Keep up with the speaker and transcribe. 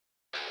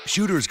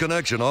Shooters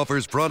Connection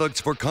offers products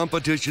for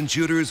competition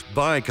shooters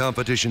by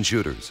competition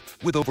shooters.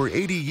 With over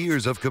 80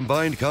 years of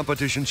combined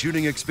competition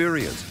shooting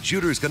experience,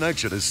 Shooters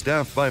Connection is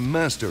staffed by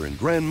master and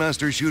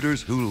grandmaster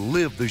shooters who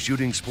live the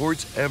shooting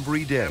sports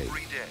every day.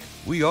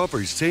 We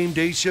offer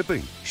same-day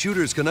shipping.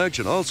 Shooters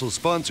Connection also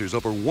sponsors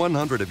over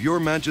 100 of your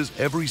matches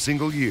every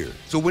single year.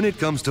 So when it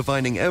comes to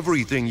finding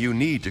everything you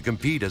need to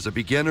compete as a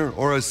beginner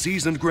or a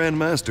seasoned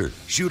grandmaster,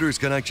 Shooters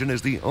Connection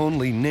is the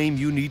only name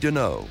you need to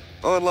know.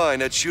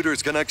 Online at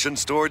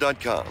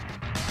shootersconnectionstore.com.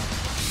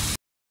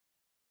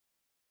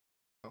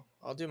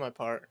 I'll do my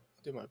part.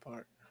 Hey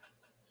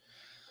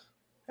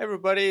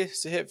everybody,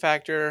 it's the Hit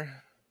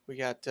Factor. We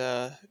got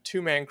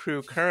two-man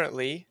crew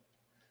currently.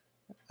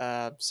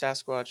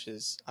 Sasquatch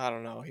is, I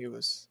don't know, he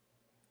was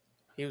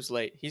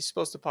late. He's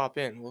supposed to pop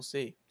in. We'll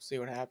see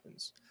what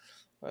happens.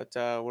 But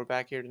we're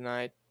back here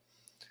tonight.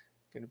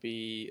 Going to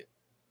be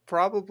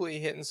probably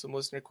hitting some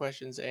listener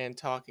questions and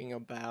talking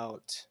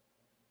about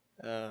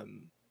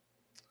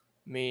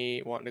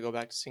me wanting to go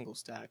back to single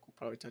stack. We'll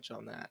probably touch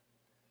on that.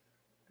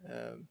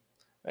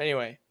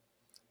 Anyway,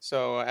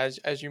 so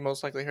as you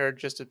most likely heard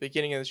just at the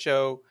beginning of the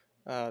show,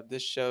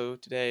 this show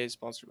today is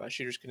sponsored by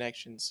Shooters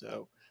Connection.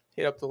 So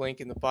hit up the link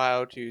in the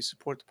bio to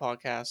support the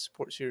podcast,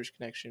 support Shooters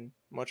Connection.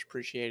 Much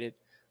appreciated.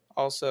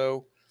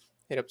 Also,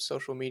 hit up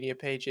social media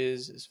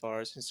pages as far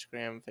as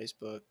Instagram,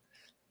 Facebook.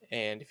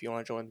 And if you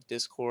want to join the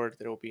Discord,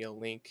 there will be a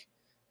link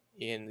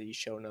in the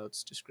show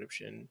notes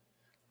description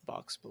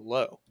box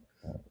below.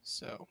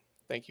 So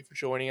thank you for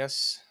joining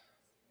us.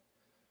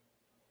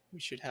 We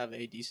should have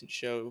a decent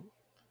show.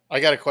 I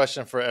got a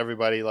question for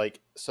everybody.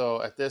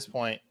 So at this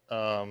point,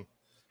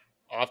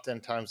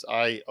 oftentimes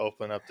I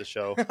open up the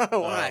show.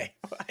 Why?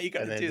 Why you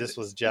gotta and then do this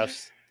was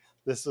Jeff's.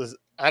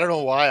 I don't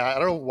know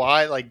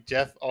why. Like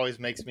Jeff always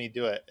makes me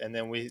do it, and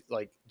then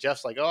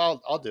Jeff's like,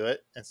 "Oh, I'll do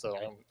it," and so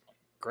I'm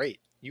great.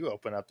 You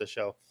open up the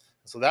show,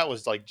 so that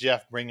was like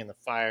Jeff bringing the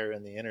fire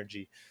and the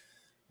energy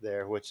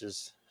there, which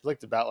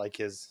looked about like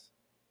his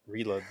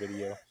reload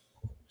video.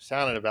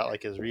 Sounded about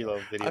like his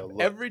reload video.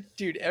 Every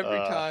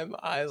time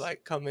I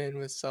come in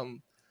with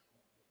something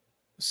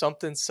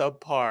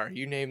subpar,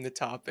 you name the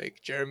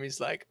topic, Jeremy's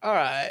like, all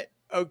right,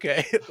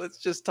 okay, let's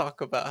just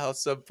talk about how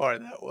subpar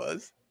that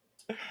was.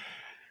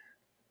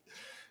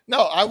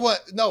 I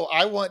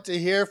want to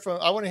hear from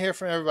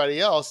everybody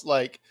else,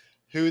 like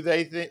who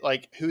they think,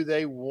 like who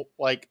they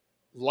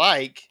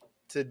like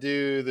to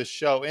do the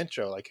show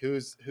intro, like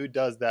who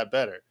does that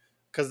better,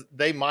 because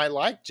they might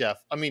like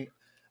Jeff.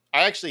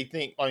 I actually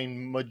think,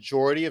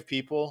 majority of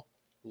people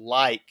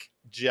like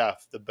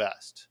Jeff the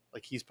best.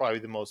 Like he's probably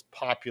the most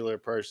popular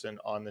person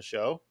on the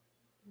show.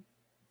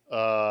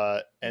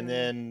 And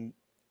then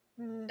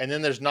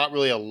there's not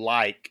really a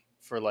like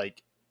for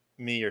like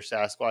me or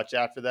Sasquatch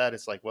after that.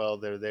 It's like, well,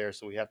 they're there,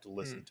 so we have to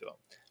listen to them.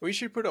 We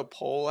should put a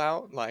poll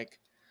out, like,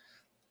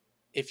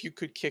 if you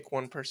could kick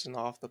one person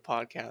off the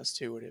podcast,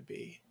 who would it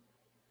be?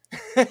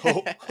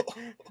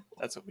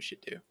 That's what we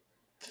should do.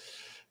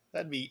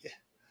 That'd be...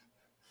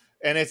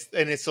 And it's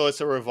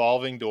a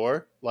revolving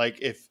door. Like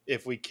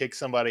if we kick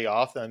somebody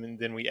off,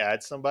 then we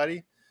add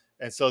somebody,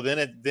 and so then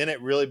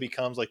it really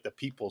becomes like the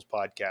people's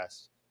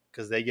podcast,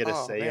 because they get a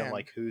say on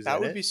like who's in it.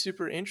 That would be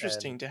super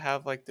interesting to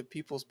have like the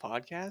people's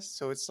podcast.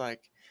 So it's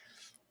like,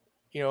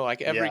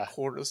 like every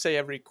quarter, let's say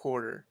every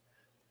quarter,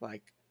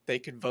 like they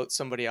could vote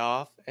somebody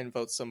off and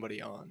vote somebody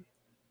on.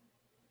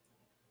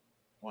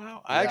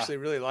 Wow, I actually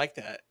really like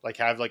that. Like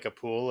have like a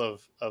pool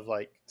of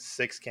like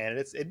 6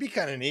 candidates. It'd be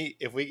kind of neat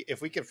if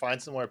we could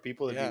find some more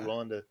people that'd be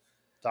willing to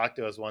talk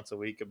to us once a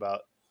week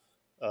about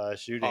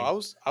shooting.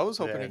 Oh, I was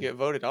hoping to get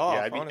voted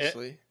off,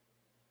 honestly.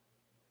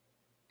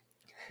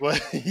 Well,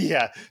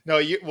 yeah, no,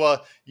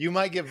 you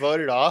might get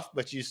voted off,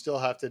 but you still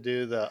have to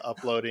do the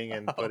uploading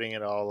and putting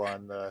it all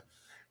on the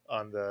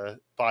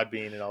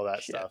Podbean and all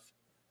that stuff.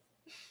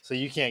 So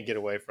you can't get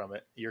away from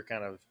it. You're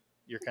kind of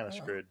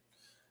screwed.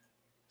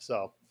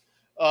 So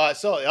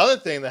the other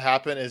thing that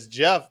happened is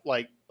Jeff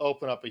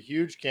opened up a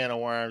huge can of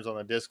worms on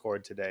the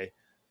Discord today,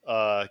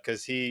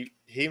 because he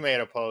made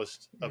a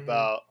post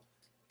about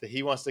that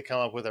he wants to come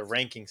up with a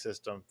ranking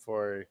system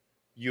for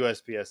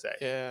USPSA.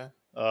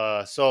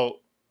 Yeah. So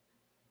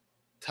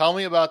tell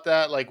me about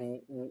that. Like,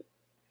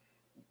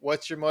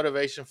 what's your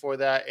motivation for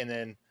that? And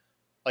then,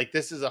 like,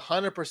 this is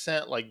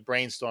 100% like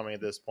brainstorming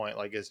at this point.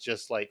 Like, it's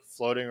just like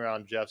floating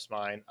around Jeff's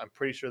mind. I'm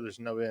pretty sure there's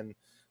been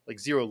like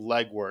zero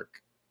legwork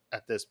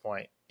at this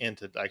point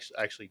into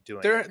actually doing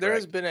it. There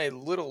has been a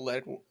little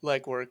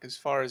legwork as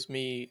far as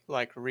me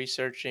like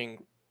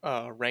researching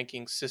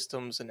ranking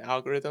systems and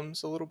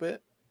algorithms a little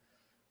bit.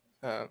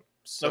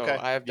 So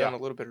I have done a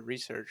little bit of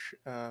research.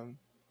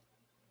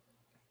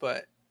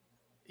 But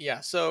yeah,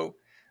 so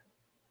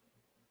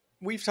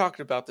we've talked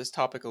about this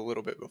topic a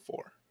little bit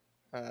before,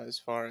 as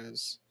far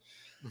as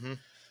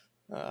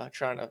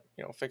trying to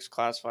fix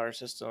classifier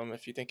system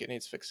if you think it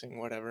needs fixing,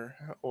 whatever,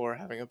 or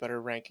having a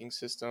better ranking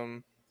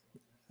system.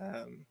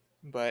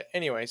 But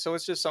anyway, so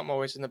it's just something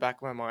always in the back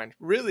of my mind.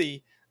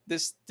 Really,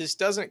 this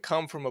doesn't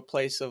come from a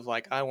place of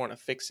like I want to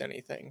fix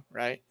anything,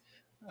 right?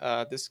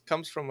 This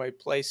comes from a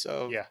place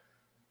of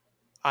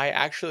I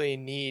actually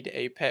need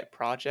a pet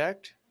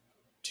project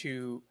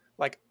to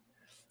like.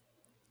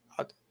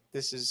 uh,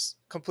 This is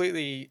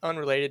completely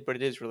unrelated, but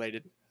it is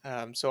related.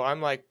 So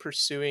I'm like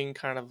pursuing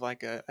kind of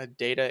like a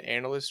data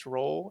analyst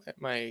role at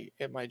my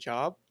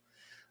job,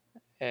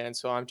 and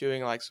so I'm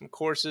doing like some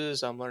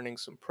courses. I'm learning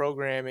some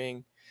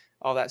programming,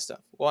 all that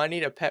stuff. Well, I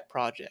need a pet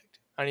project.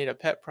 I need a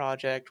pet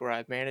project where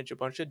I manage a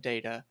bunch of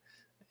data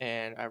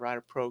and I write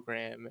a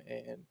program,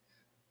 and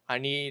I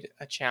need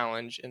a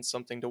challenge and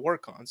something to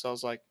work on. So I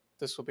was like,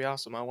 this will be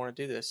awesome. I want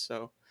to do this.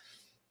 So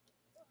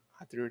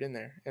I threw it in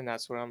there, and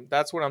that's what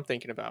I'm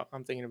thinking about.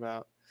 I'm thinking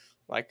about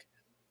like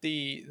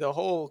the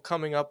whole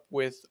coming up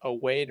with a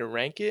way to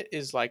rank it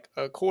is like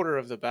a quarter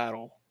of the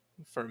battle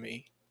for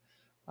me.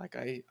 Like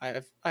I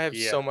have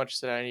Yeah. so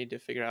much that I need to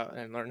figure out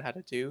and learn how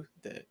to do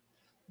that,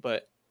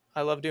 but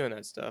I love doing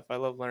that stuff. I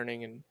love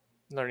learning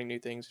new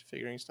things,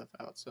 figuring stuff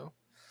out. So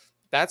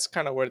that's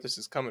kind of where this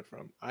is coming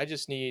from. I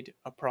just need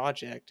a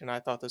project, and I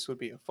thought this would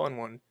be a fun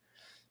one.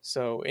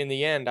 So in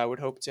the end, I would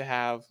hope to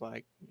have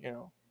like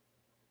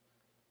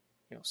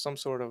some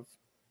sort of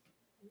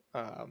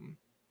um,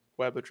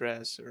 web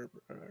address or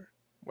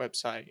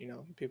website.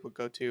 People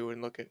go to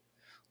and look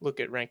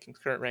at rankings,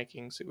 current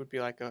rankings. It would be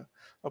like a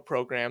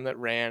program that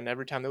ran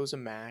every time there was a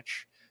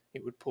match.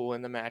 It would pull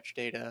in the match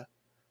data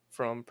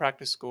from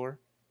practice score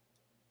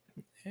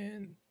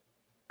and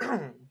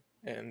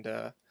and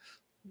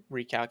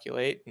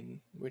recalculate, and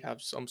we'd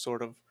have some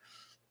sort of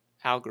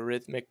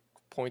algorithmic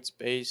points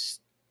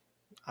based,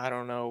 I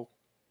don't know,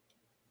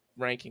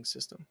 ranking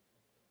system.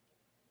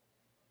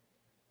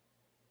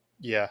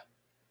 Yeah.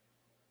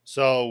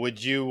 So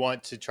would you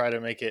want to try to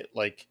make it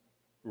like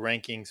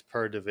rankings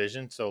per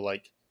division? So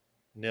like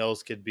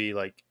Nils could be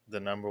like the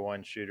number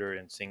one shooter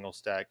in single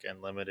stack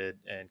and limited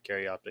and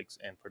carry optics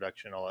and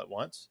production all at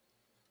once?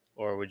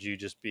 Or would you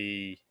just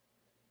be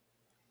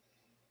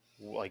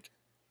like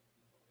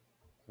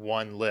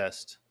one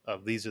list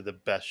of these are the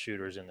best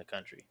shooters in the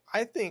country?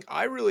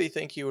 I really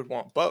think you would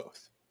want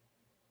both.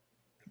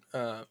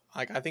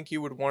 Like I think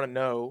you would want to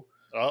know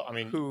Oh, I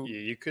mean, who.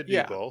 you could do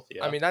Yeah, both. I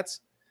Yeah. mean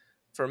that's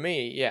for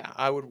me. Yeah,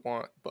 I would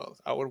want both.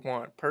 I would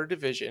want per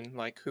division,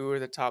 like who are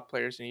the top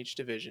players in each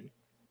division,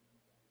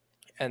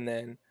 and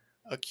then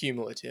a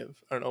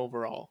cumulative, an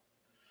overall.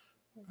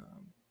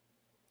 Um,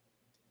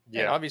 and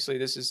Yeah. obviously,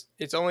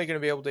 it's only going to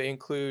be able to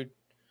include.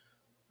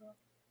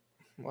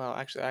 Well,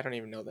 actually, I don't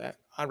even know that.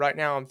 Right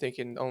now, I'm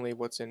thinking only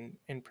what's in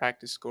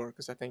practice score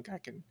because I think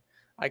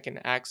I can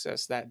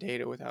access that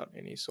data without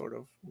any sort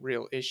of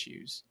real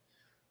issues.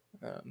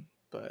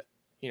 But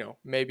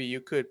maybe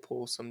you could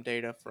pull some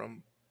data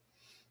from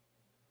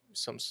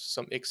some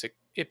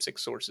IPSC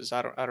sources.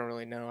 I don't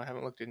really know. I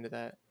haven't looked into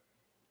that.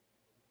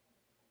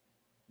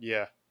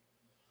 Yeah.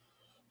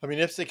 I mean,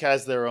 IPSC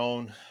has their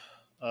own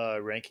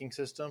ranking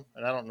system,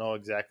 and I don't know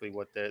exactly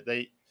what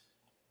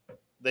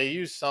they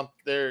use some.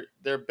 They're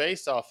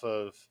based off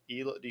of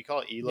ELO. Do you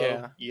call it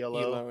ELO? Yeah,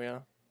 ELO. Elo.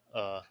 Yeah,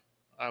 Uh,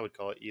 I would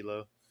call it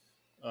ELO.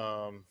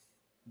 Um,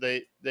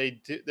 they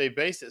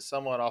base it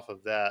somewhat off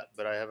of that,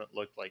 but I haven't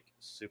looked like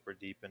super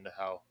deep into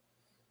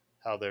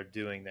how they're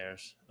doing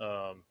theirs.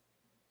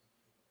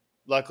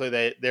 Luckily,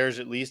 theirs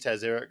at least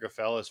has Eric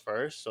Graffelis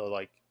first, so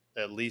like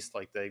at least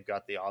like they've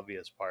got the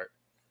obvious part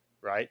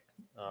right.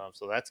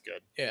 So that's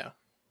good. yeah,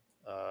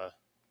 Uh,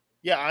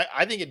 yeah,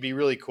 I think it'd be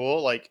really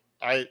cool. Like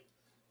I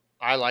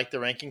like the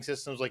ranking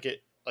systems. Like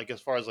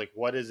as far as like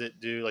what does it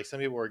do? Like some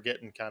people were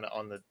getting kind of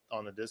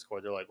on the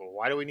Discord. They're like, well,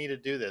 why do we need to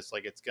do this?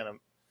 Like it's gonna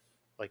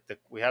like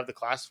we have the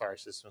classifier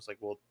system. It's like,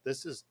 well,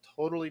 this is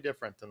totally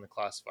different than the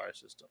classifier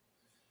system.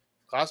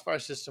 Classifier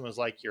system is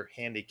like your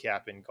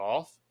handicap in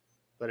golf,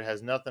 but it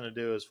has nothing to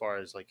do as far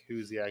as like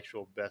who's the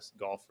actual best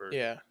golfer.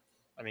 yeah.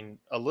 I mean,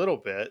 a little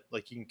bit.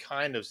 Like you can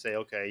kind of say,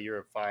 okay, you're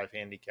a 5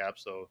 handicap,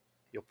 so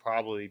you'll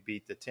probably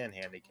beat the 10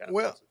 handicap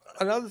Well, most of the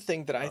time. another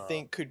thing that I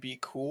think could be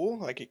cool,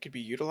 like it could be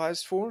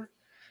utilized for,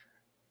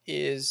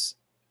 is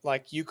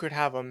like you could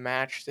have a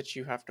match that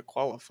you have to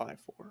qualify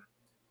for.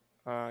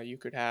 You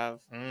could have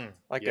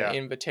like an Yeah.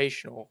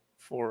 invitational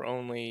for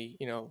only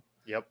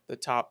Yep. the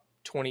top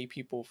 20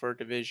 people for a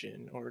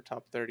division or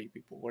top 30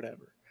 people,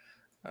 whatever.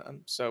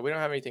 So we don't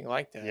have anything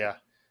like that.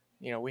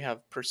 Yeah. We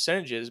have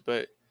percentages,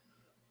 but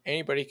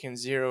anybody can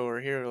zero or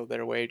hero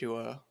their way to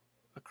a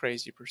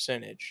crazy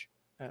percentage.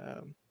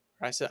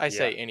 I say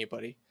Yeah.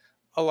 anybody.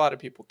 A lot of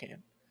people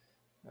can.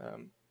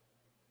 Um,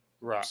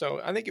 Right. so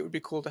I think it would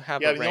be cool to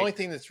have Yeah. a I mean, the only rank.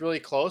 thing that's really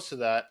close to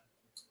that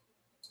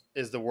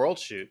is the world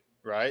shoot,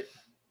 right?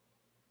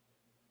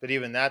 But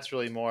even that's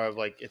really more of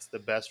like it's the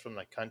best from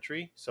the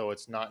country, so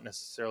it's not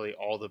necessarily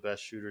all the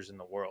best shooters in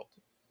the world.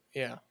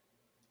 Yeah.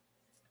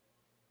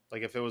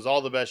 Like if it was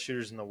all the best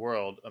shooters in the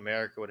world,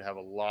 America would have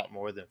a lot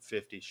more than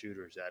 50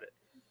 shooters at it.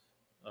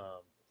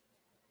 Um,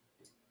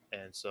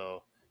 and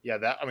so, yeah,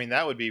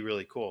 that would be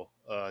really cool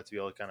to be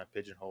able to kind of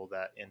pigeonhole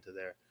that into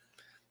there.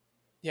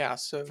 Yeah.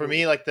 So For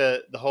me, like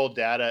the whole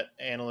data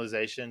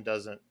analyzation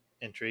doesn't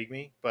intrigue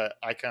me, but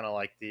I kind of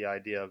like the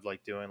idea of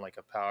like doing like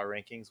a power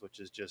rankings, which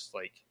is just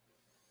like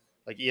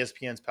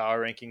ESPN's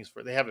power rankings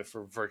they have it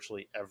for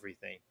virtually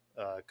everything.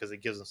 because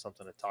it gives them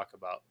something to talk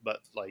about. But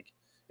like,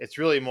 it's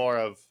really more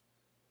of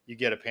you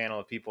get a panel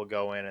of people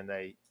go in and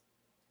they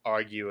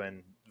argue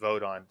and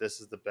vote on this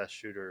is the best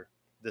shooter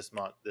this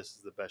month. This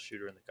is the best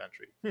shooter in the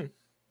country.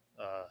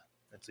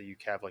 And so you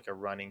have like a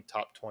running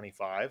top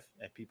 25,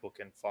 and people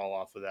can fall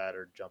off of that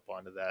or jump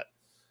onto that.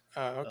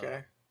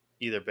 Okay.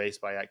 Either based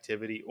by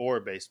activity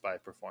or based by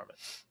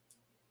performance.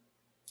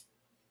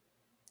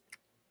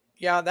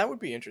 Yeah, that would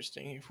be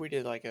interesting if we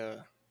did like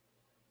a.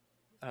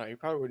 I don't know. You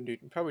probably wouldn't do.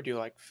 You probably do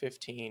like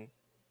 15.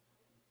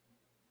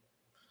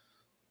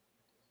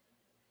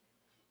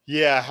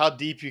 Yeah, how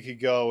deep you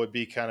could go would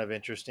be kind of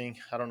interesting.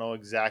 I don't know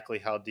exactly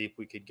how deep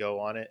we could go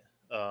on it,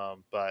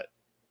 but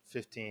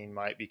 15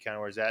 might be kind of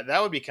where it's at.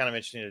 That would be kind of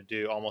interesting to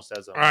do almost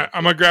as a. All right,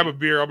 I'm gonna grab a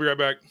beer. I'll be right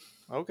back.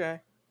 Okay.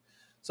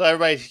 So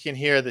everybody can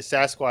hear the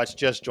Sasquatch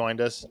just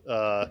joined us.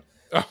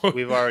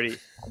 We already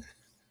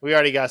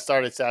got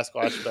started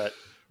Sasquatch, but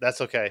that's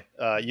okay.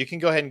 You can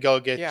go ahead and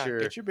get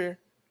get your beer,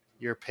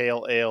 your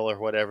pale ale or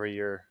whatever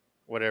you're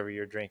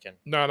drinking.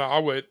 No,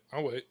 I'll wait.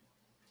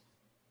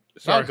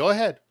 Sorry. No, go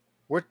ahead.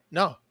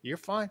 You're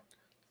fine.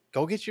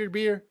 Go get your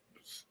beer.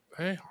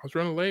 Hey, I was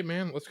running late,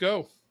 man. Let's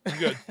go. I'm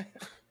good.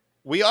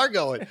 We are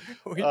going.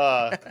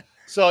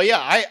 So yeah,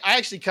 I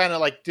actually kind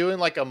of like doing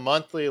like a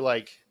monthly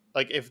like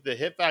if the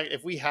Hit Factor,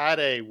 if we had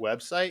a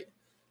website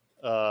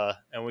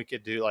and we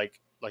could do like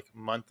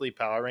monthly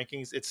power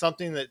rankings, it's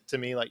something that to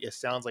me like it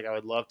sounds like I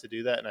would love to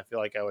do that, and I feel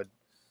like I would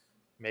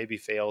maybe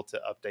fail to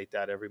update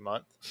that every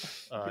month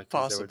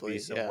because there would be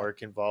some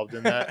work involved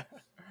in that.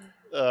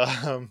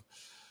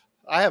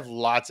 I have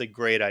lots of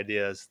great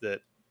ideas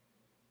that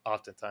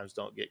oftentimes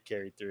don't get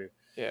carried through.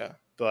 Yeah,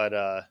 but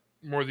I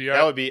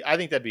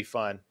think that'd be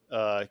fun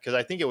because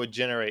I think it would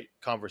generate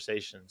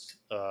conversations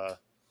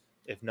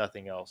if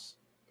nothing else.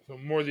 So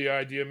more the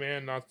idea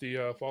man, not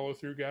the follow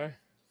through guy.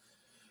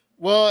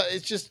 Well,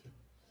 it's just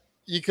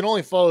you can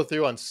only follow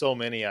through on so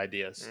many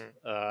ideas.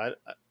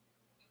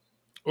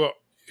 Well,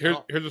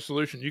 here's a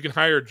solution. You can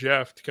hire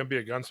Jeff to come be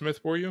a gunsmith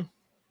for you.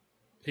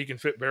 He can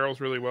fit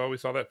barrels really well. We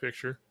saw that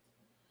picture.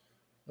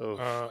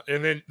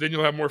 And then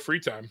you'll have more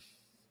free time.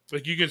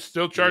 Like you can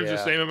still charge the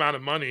same amount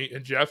of money,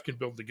 and Jeff can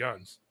build the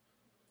guns.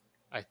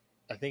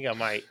 I think I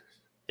might.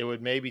 It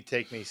would maybe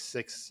take me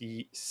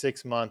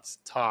 6 months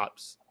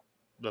tops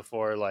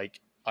before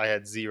like I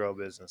had zero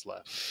business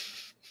left.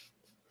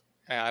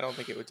 I don't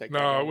think it would take.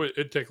 No,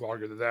 it'd take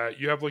longer than that.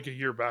 You have like a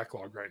year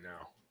backlog right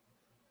now.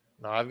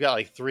 No, I've got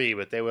like 3,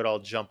 but they would all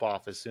jump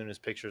off as soon as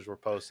pictures were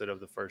posted of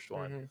the first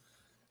one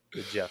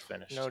that Jeff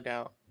finished. No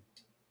doubt.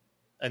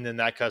 And then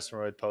that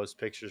customer would post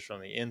pictures from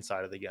the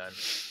inside of the gun.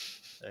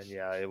 And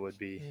yeah, it would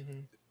be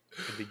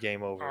it'd be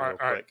game over real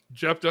quick. Right.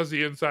 Jeff does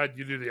the inside,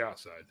 you do the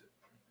outside.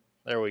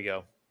 There we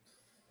go.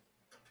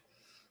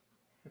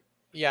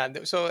 Yeah,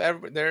 so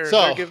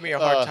they're giving me a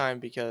hard time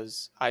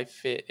because I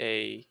fit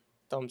a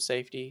thumb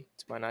safety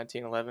to my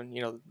 1911.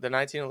 You know, the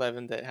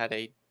 1911 that had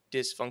a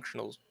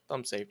dysfunctional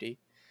thumb safety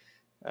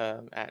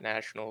at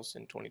Nationals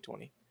in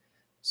 2020.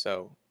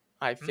 So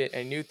I fit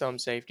a new thumb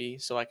safety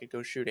so I could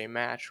go shoot a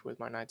match with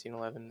my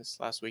 1911 this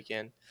last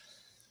weekend.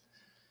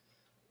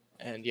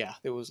 And yeah,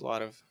 there was a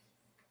lot of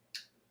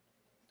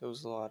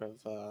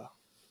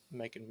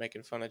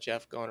making fun of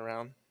Jeff going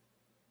around.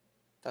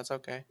 That's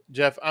okay.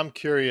 Jeff, I'm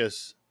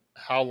curious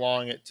how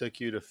long it took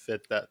you to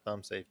fit that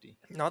thumb safety.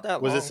 Not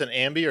that long. Was this an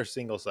ambi or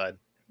single side?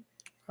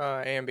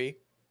 Ambi.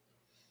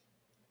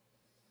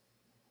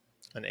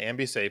 An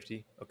ambi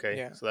safety. Okay.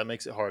 Yeah. So that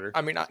makes it harder.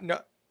 I mean, no.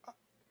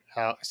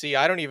 How? See,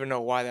 I don't even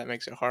know why that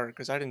makes it harder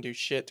because I didn't do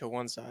shit to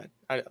one side.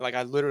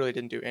 I literally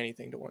didn't do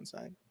anything to one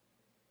side.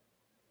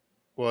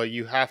 Well,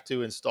 you have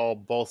to install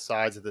both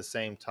sides at the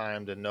same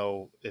time to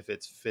know if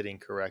it's fitting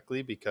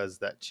correctly because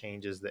that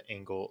changes the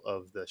angle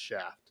of the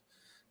shaft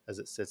as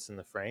it sits in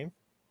the frame.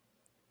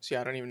 See,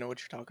 I don't even know what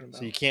you're talking about.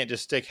 So you can't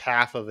just stick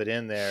half of it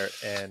in there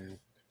and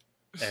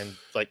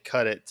like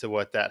cut it to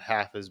what that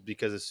half is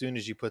because as soon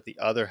as you put the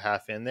other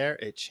half in there,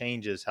 it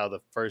changes how the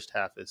first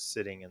half is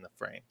sitting in the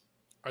frame.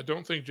 I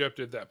don't think Jeff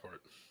did that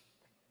part.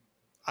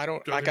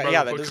 That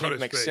doesn't even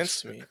make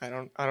sense to me. I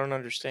don't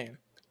understand.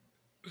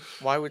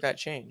 Why would that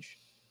change?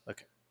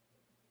 Okay.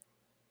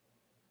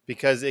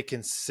 Because it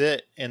can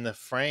sit in the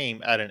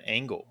frame at an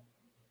angle,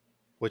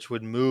 which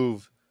would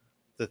move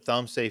the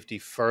thumb safety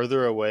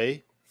further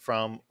away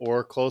from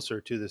or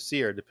closer to the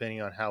sear,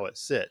 depending on how it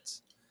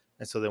sits.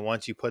 And so then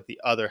once you put the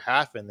other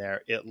half in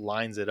there, it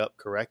lines it up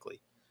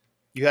correctly.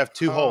 You have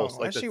 2 holes.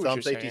 Like the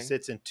thumb safety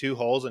sits in 2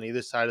 holes on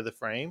either side of the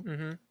frame.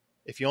 Mm-hmm.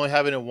 If you only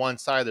have it in one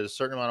side, there's a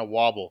certain amount of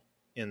wobble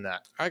in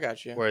that. I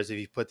got you. Whereas if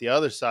you put the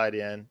other side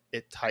in,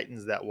 it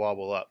tightens that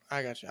wobble up.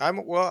 I got you.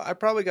 I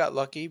probably got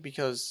lucky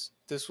because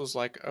this was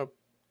like a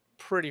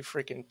pretty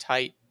freaking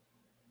tight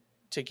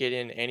to get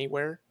in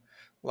anywhere.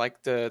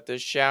 Like the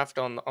shaft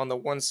on the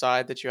one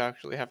side that you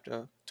actually have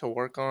to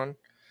work on,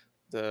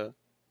 the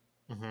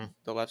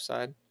left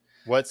side.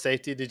 What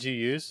safety did you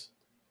use?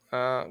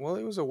 Well,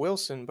 it was a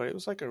Wilson, but it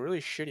was like a really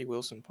shitty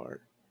Wilson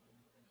part.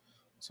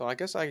 So I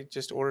guess I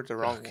just ordered the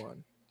wrong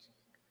one.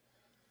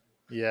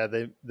 Yeah,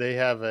 they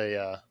have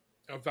a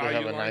A They value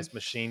have a line? nice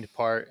machined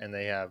part, and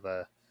they have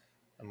a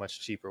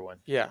much cheaper one.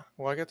 Yeah.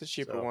 Well, I got the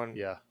cheaper So, one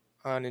yeah.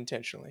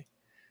 unintentionally.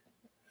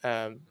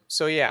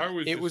 So yeah, I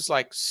was it just- was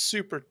like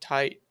super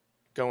tight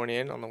going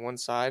in on the one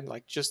side,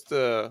 like just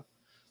the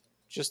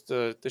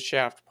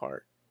shaft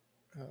part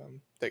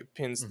that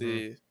pins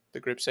Mhm. the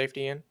grip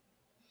safety in.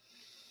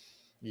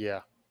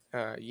 Yeah.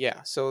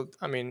 Yeah. So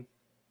I mean,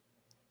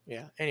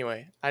 yeah.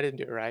 Anyway, I didn't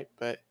do it right,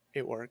 but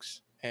it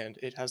works and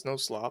it has no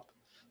slop,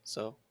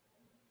 so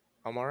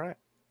I'm all right.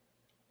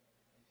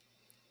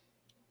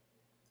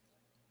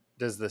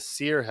 Does the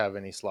sear have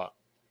any slop?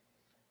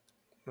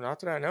 Not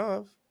that I know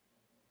of.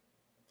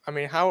 I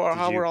mean, Did how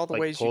you are all the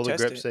ways you pull the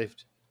test grip it?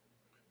 safety?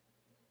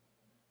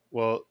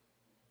 Well,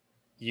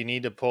 you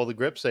need to pull the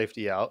grip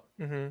safety out.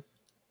 Mm-hmm.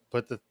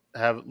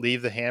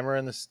 Leave the hammer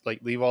and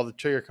leave all the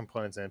trigger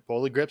components in.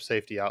 Pull the grip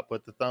safety out.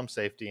 Put the thumb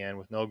safety in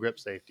with no grip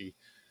safety,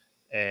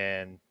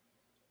 and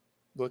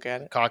Look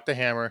at it. cock the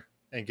hammer,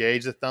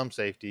 engage the thumb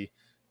safety,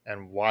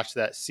 and watch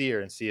that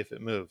sear and see if it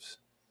moves,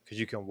 because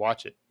you can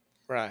watch it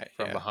Right.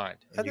 from Yeah. behind.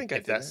 I think I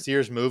if did that that.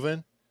 sear's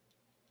moving,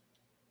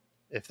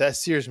 if that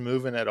sear's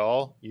moving at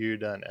all, you're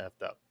done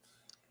effed up.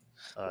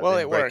 Well,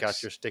 then it break works.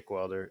 out your stick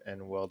welder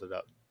and weld it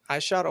up. I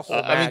shot a whole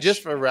match. I mean,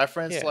 just for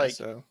reference, yeah.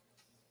 So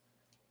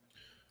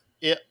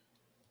it.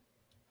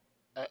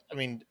 I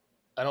mean,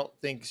 I don't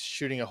think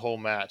shooting a whole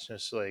match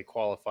necessarily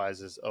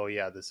qualifies as, oh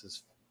yeah, this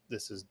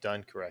is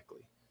done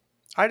correctly.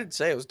 I didn't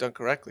say it was done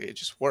correctly. It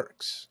just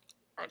works.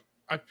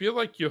 I feel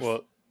like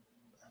Well,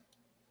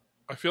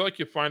 I feel like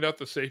you find out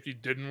the safety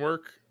didn't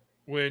work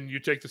when you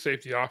take the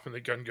safety off and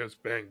the gun goes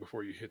bang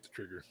before you hit the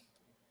trigger.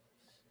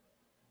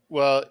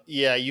 Well,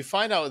 yeah, you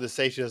find out the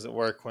safety doesn't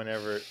work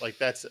whenever, like,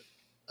 that's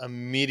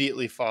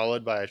immediately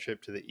followed by a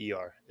trip to the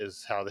ER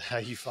is how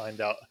you find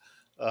out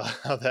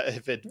how that,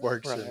 if it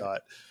works or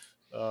Right.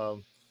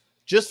 not.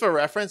 Just for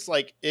reference,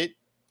 like it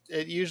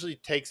usually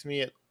takes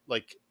me at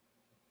like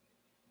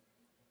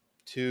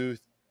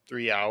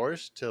 2-3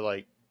 hours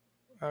to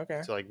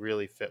Okay.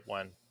 really fit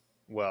one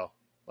well.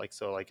 Like,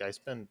 so like I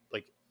spend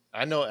like,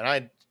 I know,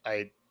 and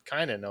I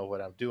kind of know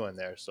what I'm doing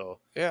there. So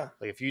Yeah.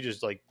 like if you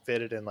just like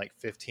fit it in like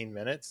 15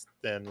 minutes,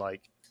 then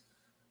like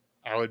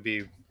I would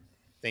be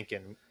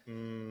thinking,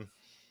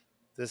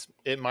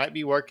 it might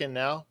be working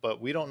now, but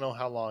we don't know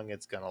how long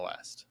it's gonna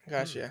last.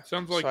 Gotcha.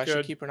 Sounds So like I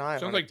should keep an eye on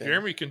sounds it like then.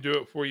 Jeremy can do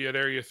it for you at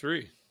Area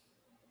 3.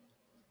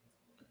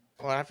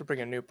 Well, I have to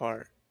bring a new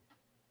part.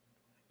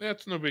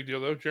 That's no big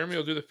deal though. Jeremy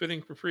will do the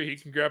fitting for free. He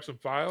can grab some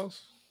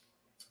files.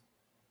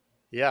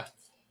 Yeah.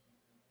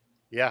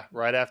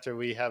 Right after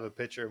we have a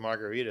picture of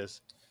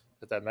margaritas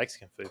at that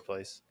Mexican food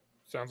place,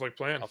 Sounds like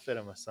plan. I'll fit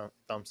him with some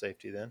thumb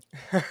safety then.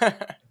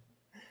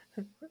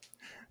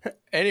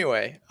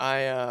 Anyway, All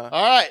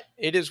right.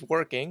 it is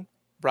working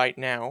right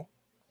now,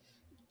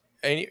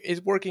 and it's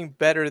working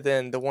better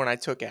than the one I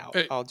took out.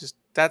 Hey. I'll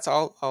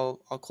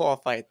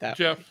qualify it that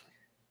Jeff,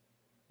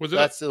 way.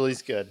 That's at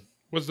least good.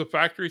 Was the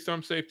factory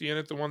thumb safety in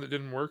it the one that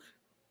didn't work?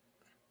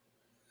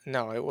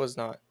 No, it was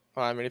not.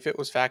 Well, I mean, if it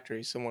was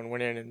factory, someone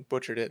went in and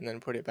butchered it and then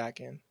put it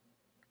back in.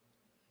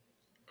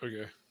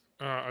 Okay.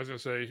 I was gonna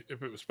say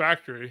if it was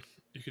factory,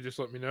 you could just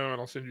let me know and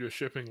I'll send you a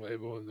shipping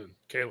label and then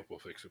Caleb will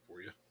fix it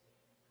for you.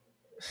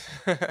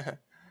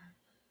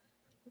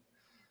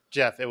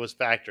 Jeff, it was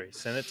factory.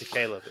 Send it to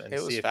Caleb and It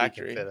was see if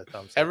factory. he can fit a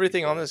thumb safety.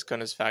 Everything on for it. this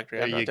gun is factory.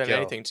 There I've you not done go.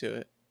 anything to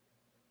it.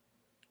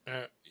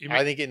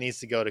 I think it needs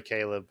to go to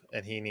Caleb,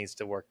 and he needs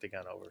to work the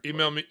gun over.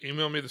 Email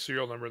me the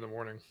serial number in the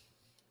morning.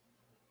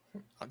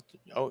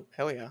 Oh,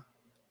 hell yeah.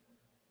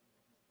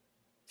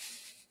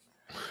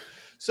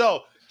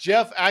 So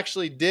Jeff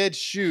actually did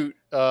shoot.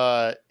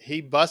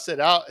 He busted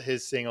out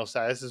his single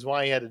stack. This is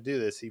why he had to do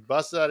this. He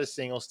busted out his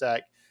single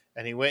stack,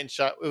 and he went and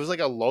shot. It was like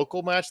a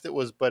local match that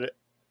was, but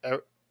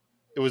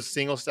it was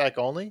single stack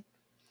only.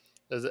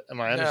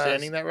 Am I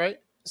understanding that right?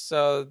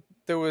 So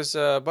there was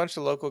a bunch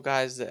of local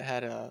guys that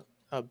had a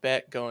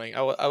bet going.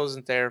 I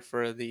wasn't there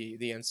for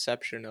the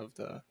inception of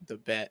the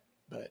bet,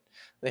 but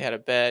they had a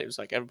bet. It was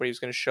like everybody was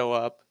going to show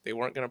up. They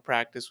weren't going to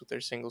practice with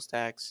their single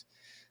stacks,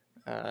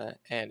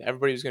 and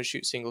everybody was going to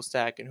shoot single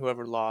stack, and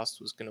whoever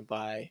lost was going to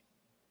buy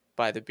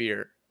the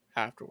beer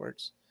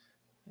afterwards.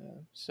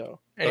 So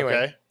anyway,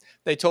 Okay.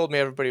 They told me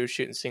everybody was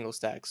shooting single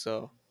stack,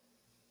 so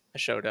I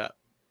showed up,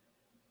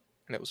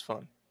 and it was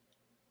fun.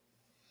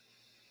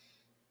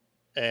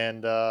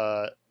 And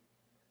I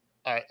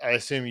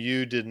assume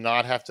you did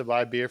not have to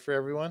buy beer for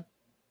everyone?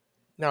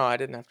 No, I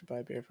didn't have to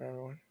buy beer for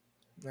everyone.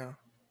 No.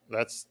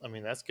 That's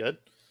good.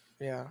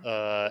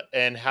 Yeah.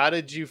 And how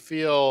did you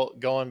feel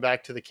going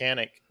back to the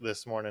Canic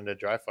this morning to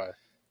dry fire?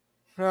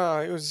 Oh,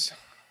 it was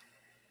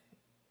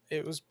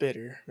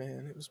bitter,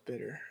 man. It was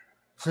bitter.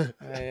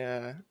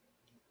 I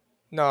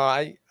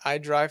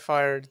dry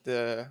fired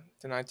the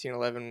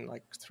 1911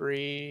 like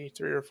three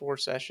or four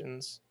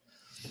sessions,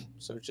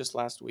 so just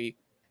last week.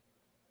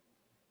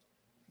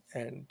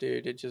 And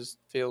dude, it just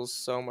feels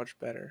so much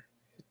better.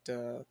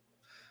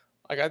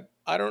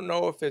 I don't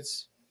know if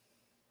it's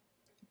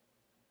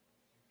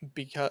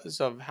because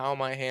of how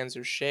my hands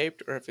are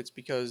shaped or if it's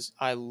because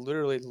I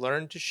literally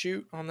learned to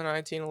shoot on the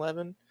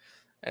 1911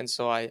 and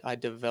so I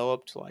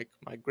developed like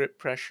my grip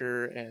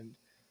pressure and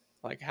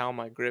like how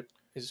my grip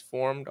is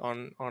formed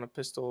on a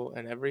pistol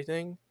and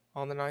everything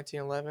on the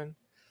 1911,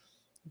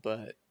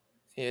 but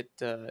it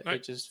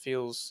just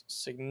feels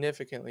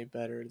significantly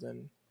better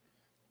than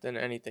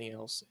anything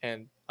else.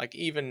 And like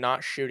even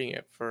not shooting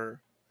it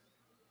for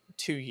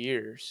 2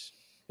 years,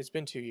 it's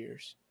been 2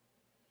 years,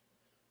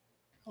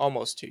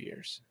 almost 2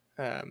 years,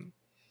 and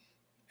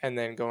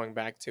then going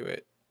back to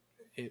it,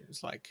 it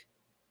was like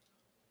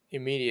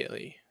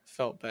immediately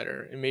felt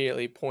better,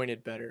 immediately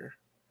pointed better,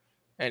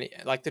 and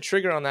like the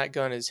trigger on that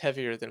gun is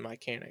heavier than my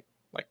Canic,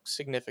 like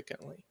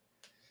significantly.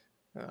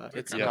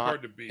 It's kind of not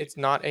hard to beat. it's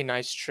not a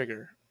nice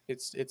trigger.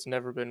 It's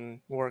never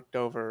been worked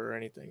over or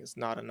anything. It's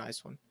not a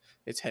nice one.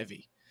 It's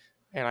heavy,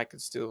 and I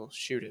could still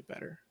shoot it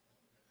better.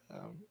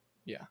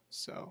 Yeah,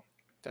 so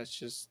that's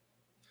just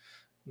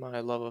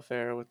my love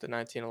affair with the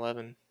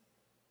 1911.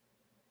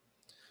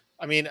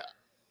 I mean,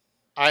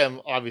 I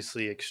am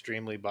obviously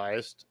extremely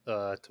biased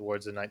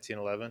towards the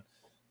 1911,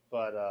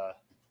 but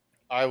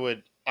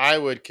I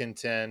would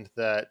contend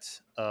that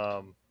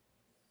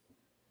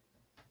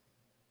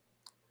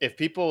if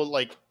people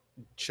like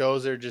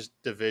chose their just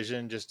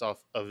division just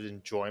off of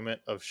enjoyment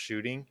of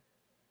shooting,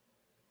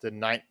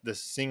 the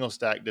single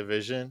stack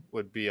division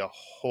would be a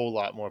whole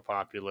lot more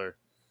popular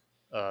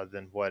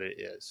than what it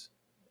is.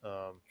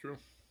 True.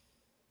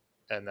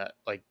 And that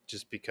like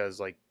just because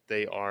like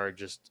they are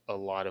just a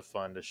lot of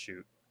fun to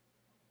shoot.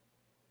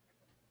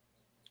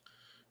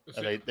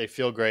 And they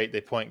feel great,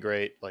 they point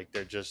great, like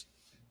they're just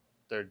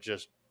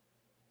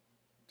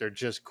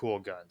cool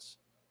guns.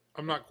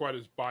 I'm not quite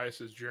as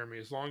biased as Jeremy.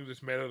 As long as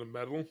it's made out of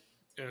metal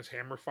and it's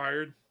hammer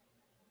fired,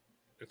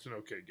 it's an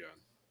okay gun.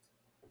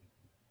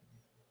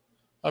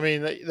 I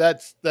mean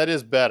that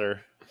is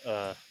better.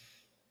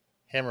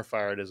 Hammer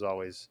fired is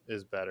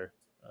better.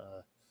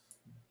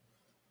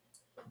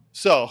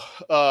 So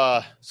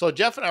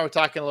Jeff and I were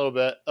talking a little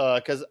bit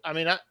because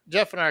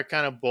Jeff and I are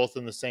kind of both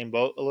in the same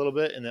boat a little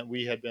bit, in that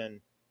we had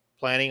been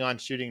planning on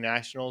shooting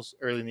nationals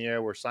early in the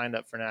year. We're signed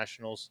up for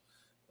nationals.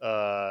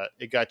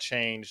 It got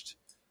changed,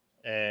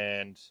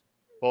 and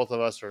both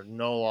of us are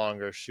no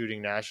longer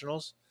shooting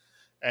nationals.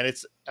 And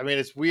it's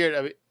weird.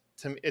 I mean,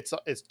 to me, it's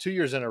 2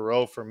 years in a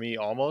row for me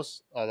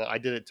almost. Although I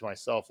did it to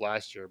myself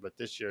last year, but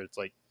this year it's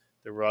like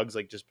the rug's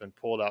like just been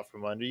pulled out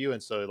from under you,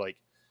 and so like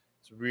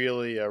it's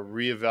really a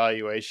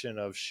reevaluation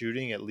of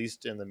shooting, at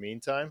least in the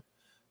meantime.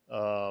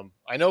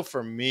 I know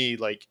for me,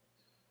 like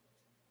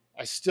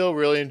I still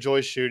really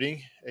enjoy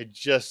shooting. It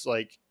just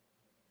like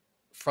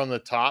from the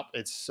top,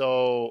 it's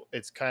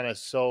kind of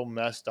so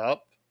messed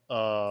up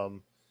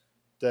that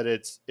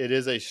it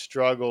is a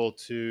struggle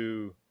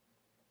to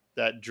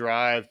that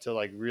drive to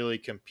like really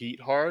compete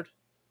hard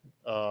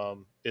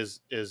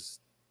is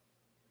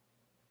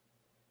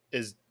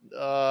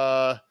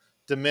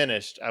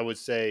diminished, I would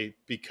say,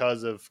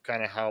 because of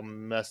kind of how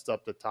messed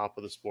up the top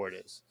of the sport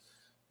is.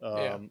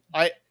 Yeah.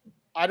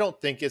 I don't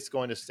think it's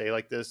going to stay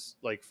like this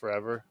like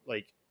forever.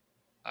 Like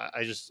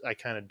I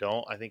kind of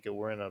don't. I think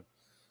we're in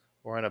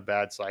a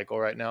bad cycle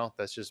right now.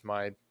 That's just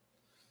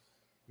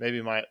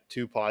maybe my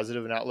too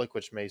positive an outlook,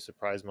 which may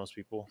surprise most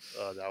people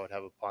that would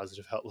have a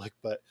positive outlook.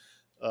 But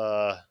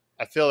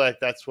I feel like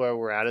that's where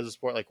we're at as a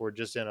sport. Like we're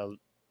just in a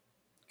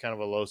kind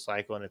of a low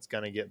cycle, and it's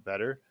going to get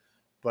better.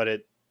 But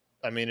it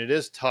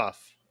is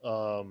tough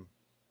to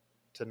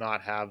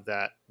not have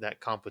that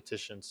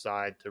competition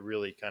side to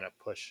really kind of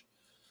push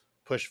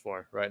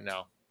for right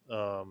now.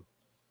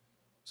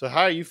 So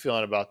how are you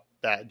feeling about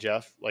that,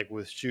 Jeff? Like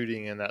with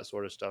shooting and that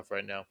sort of stuff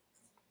right now?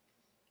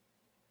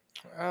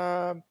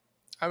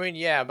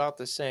 Yeah, about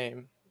the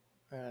same.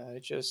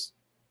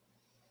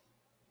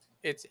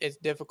 It's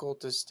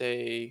difficult to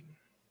stay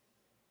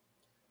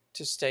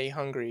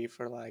hungry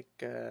for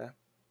like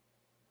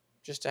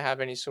just to have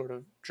any sort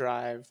of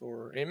drive,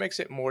 or it makes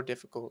it more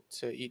difficult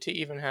to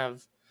even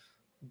have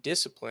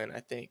discipline, I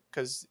think,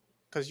 because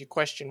you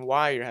question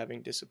why you're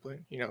having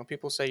discipline.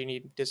 People say you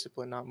need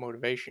discipline, not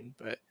motivation,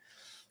 but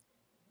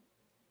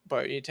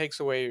it takes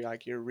away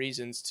like your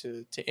reasons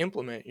to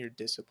implement your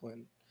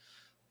discipline.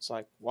 It's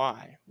like,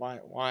 why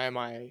am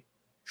I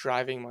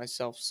driving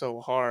myself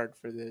so hard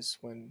for this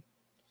when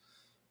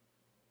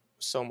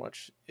so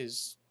much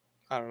is,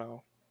 I don't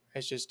know,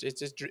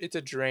 it's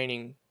a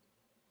draining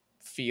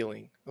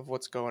feeling of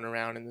what's going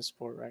around in the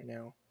sport right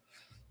now.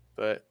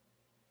 But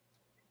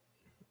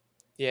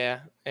yeah,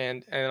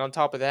 and on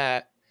top of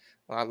that,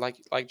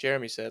 like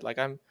Jeremy said, like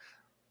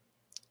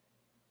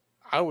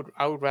I would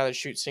rather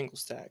shoot single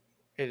stack.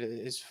 It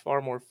is far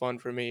more fun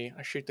for me.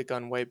 I shoot the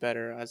gun way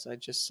better, as I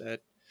just said.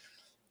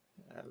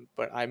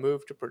 But I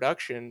moved to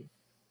production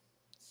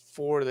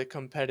for the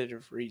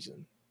competitive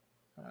reason,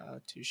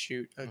 to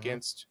shoot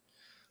against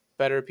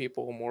better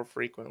people more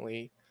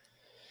frequently.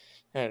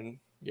 And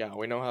yeah,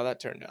 we know how that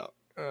turned out.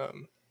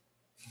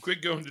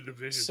 Quit going to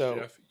divisions,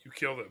 Jeff. You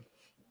kill them.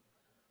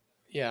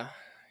 Yeah.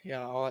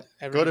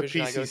 Every go to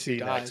division PCC I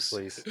go to dies. next,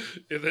 please.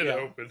 And then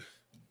open.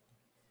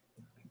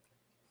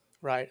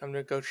 Right, I'm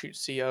gonna go shoot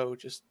CO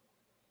just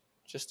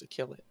to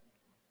kill it.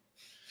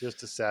 just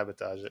to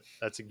sabotage it.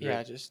 That's a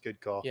good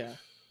call. Yeah.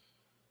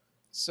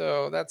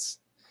 So that's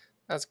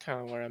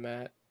kind of where I'm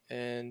at,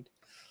 and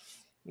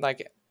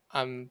like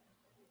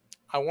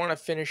I want to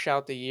finish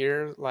out the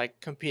year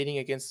like competing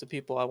against the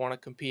people I want to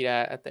compete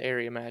at the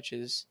area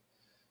matches,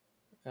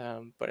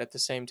 but at the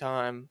same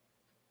time,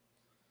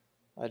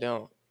 I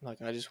don't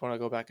like. I just want to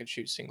go back and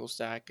shoot single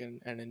stack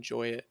and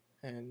enjoy it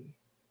and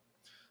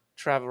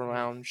travel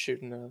around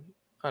shooting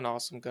an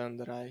awesome gun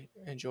that I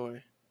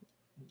enjoy.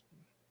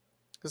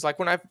 Because like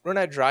when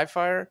I dry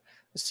fire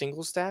a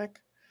single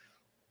stack,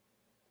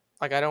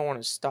 like I don't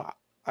want to stop.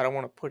 I don't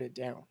want to put it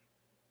down,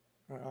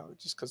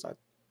 just because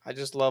I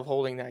just love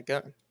holding that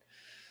gun.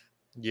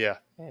 Yeah,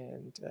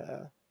 and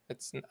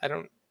I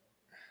don't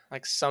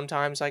like.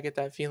 Sometimes I get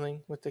that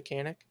feeling with the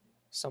Canic.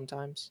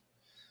 Sometimes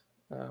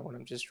when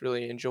I'm just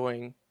really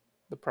enjoying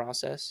the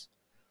process,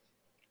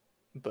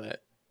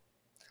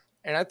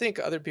 and I think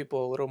other people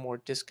are a little more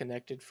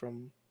disconnected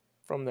from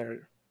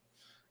their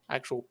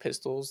actual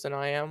pistols than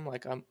I am.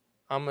 Like I'm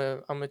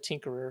a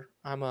tinkerer.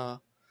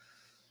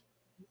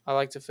 I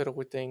like to fiddle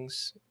with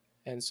things,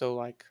 and so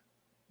like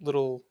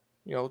little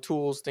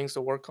tools, things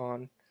to work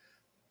on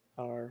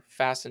are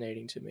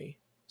fascinating to me.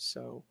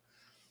 So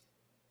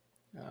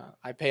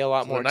I pay a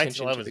lot more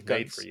attention to the guns.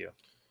 Made for you.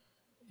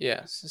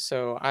 Yes,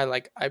 so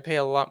I pay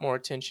a lot more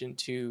attention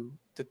to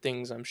the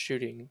things I'm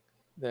shooting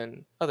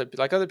than other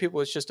people.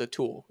 It's just a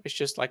tool. It's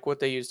just like what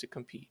they use to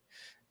compete,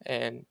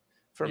 and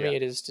for me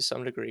it is to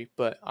some degree.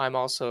 But I'm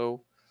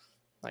also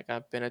like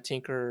I've been a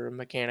tinkerer,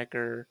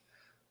 mechanicer,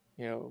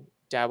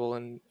 dabble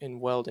in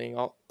welding,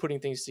 all putting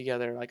things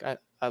together. Like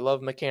I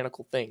love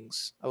mechanical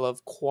things. I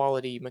love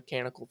quality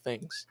mechanical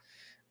things,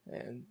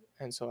 and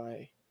so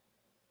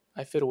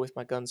I fiddle with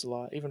my guns a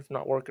lot. Even if I'm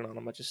not working on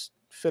them, I just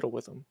fiddle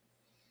with them.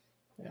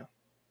 Yeah.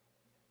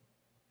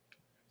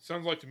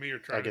 Sounds like to me you're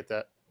trying. I get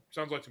that.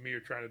 Sounds like to me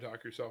you're trying to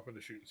talk yourself into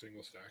shooting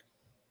single stack.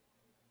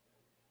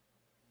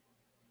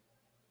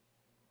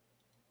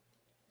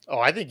 Oh,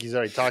 I think he's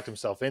already talked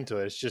himself into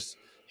it. It's just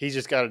he's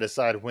just got to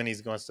decide when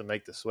he's going to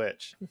make the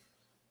switch.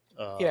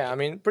 Yeah, I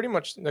mean, pretty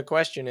much the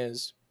question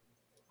is,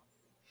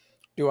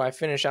 do I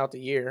finish out the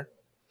year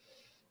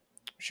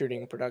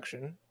shooting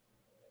production,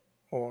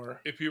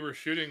 or if you were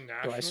shooting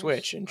nationals, do I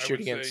switch and shoot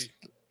against?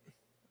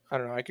 I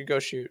don't know. I could go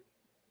shoot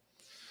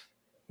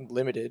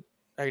limited.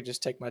 I could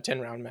just take my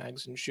 10-round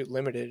mags and shoot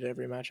limited at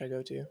every match I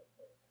go to.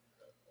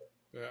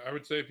 Yeah, I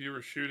would say if you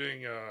were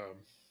shooting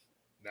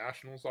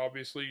nationals,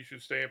 obviously you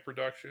should stay in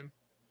production.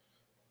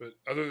 But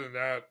other than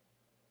that,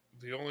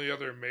 the only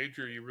other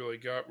major you really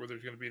got where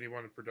there's going to be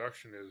anyone in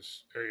production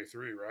is Area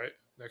 3, right?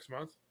 Next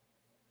month?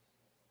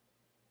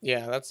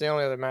 Yeah, that's the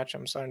only other match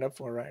I'm signed up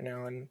for right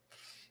now. And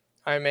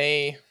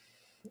I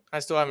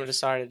still haven't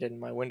decided, and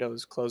my window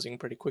is closing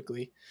pretty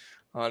quickly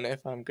on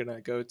if I'm going to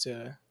go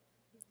to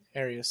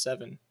Area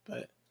 7,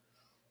 but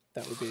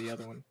that would be the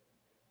other one.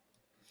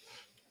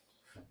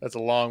 That's a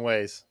long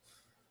ways.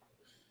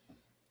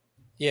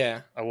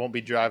 Yeah. I won't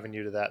be driving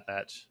you to that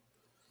match.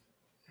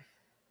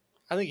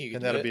 I think you can.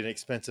 And that'll be an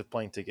expensive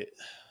plane ticket.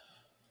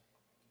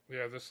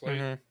 Yeah, this late.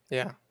 Mm-hmm.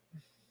 Yeah.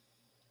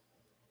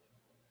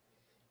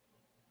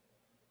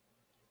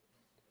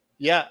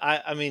 Yeah,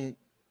 I mean,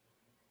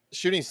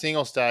 shooting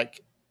single stack.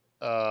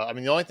 I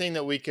mean, the only thing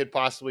that we could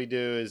possibly do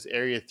is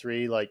Area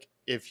 3. Like,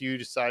 if you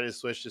decided to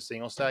switch to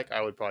single stack,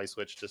 I would probably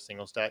switch to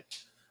single stack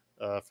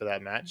for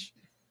that match.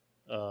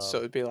 So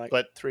it'd be like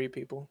 3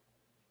 people.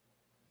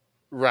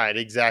 Right,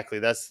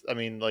 exactly. I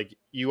mean, like,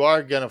 you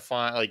are going to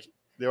find, like,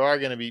 there are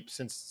going to be,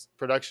 since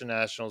production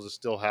nationals is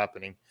still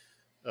happening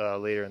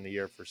later in the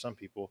year for some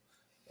people,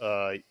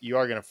 you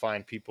are going to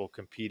find people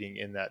competing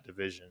in that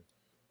division.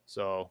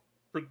 So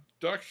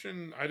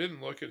production, I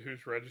didn't look at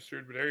who's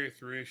registered, but Area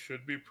 3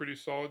 should be pretty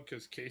solid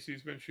because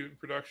Casey's been shooting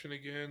production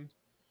again.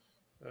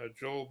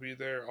 Joel will be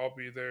there. I'll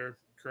be there.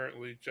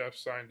 Currently, Jeff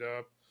signed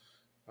up.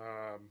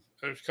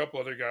 There's a couple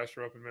other guys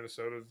from up in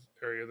Minnesota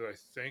area that I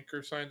think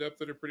are signed up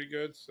that are pretty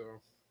good. So,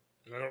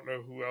 and I don't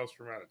know who else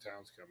from out of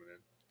town's coming in.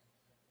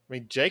 I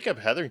mean, Jacob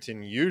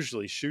Hetherington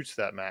usually shoots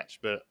that match,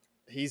 but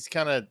he's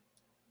kind of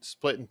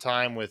splitting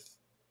time with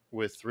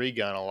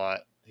 3-gun a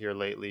lot here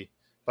lately.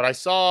 But I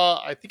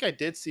think I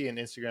did see an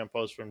Instagram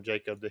post from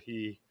Jacob that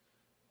he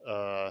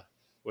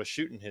was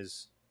shooting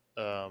his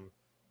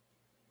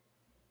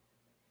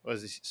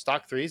was he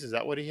stock 3s? Is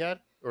that what he had,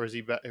 or is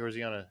he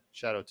on a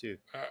Shadow 2?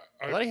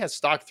 I thought he had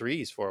stock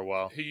 3s for a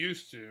while. He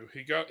used to.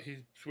 He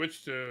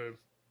switched to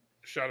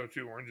Shadow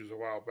 2 oranges a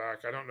while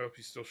back. I don't know if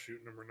he's still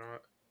shooting them or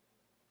not.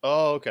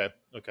 Oh, okay.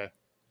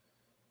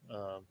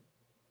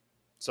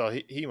 So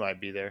he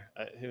might be there.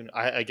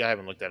 I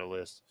haven't looked at a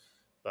list,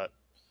 but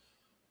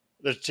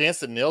there's a chance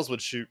that Nils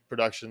would shoot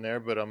production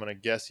there, but I'm going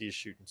to guess he's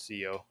shooting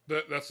CO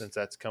since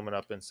that's coming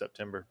up in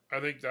September.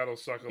 I think that'll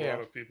suck a lot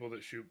of people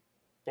that shoot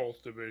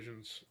both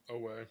divisions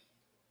away.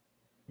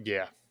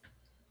 Yeah.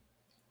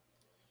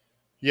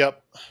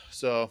 Yep.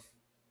 So,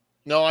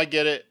 no, I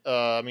get it.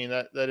 I mean,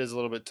 that is a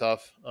little bit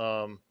tough.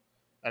 And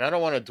I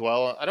don't want to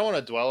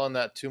dwell on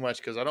that too much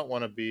because I don't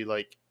want to be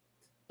like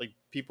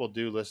people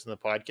do listen to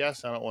the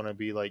podcast. I don't want to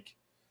be like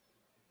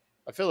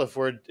I feel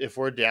if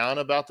we're down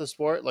about the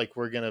sport, like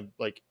we're gonna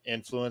like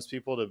influence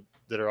people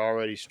that are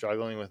already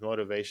struggling with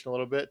motivation a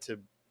little bit to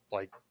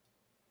like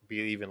be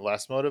even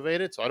less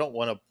motivated. So I don't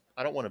want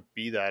to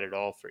be that at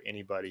all for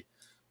anybody.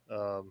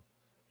 Um,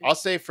 I'll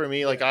say for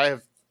me, like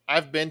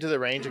I've been to the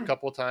range a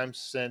couple times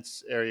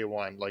since Area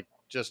 1, like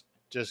just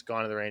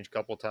gone to the range a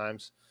couple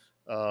times.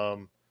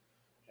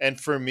 And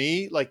for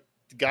me, like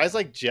guys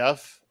like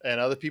Jeff and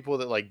other people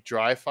that like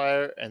dry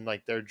fire and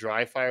like their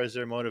dry fire is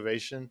their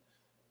motivation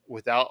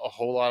without a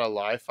whole lot of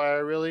live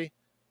fire, really,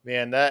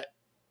 man, that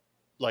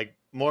like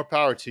more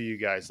power to you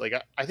guys. Like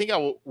I think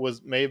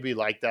was maybe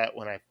like that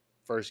when I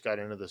first got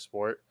into the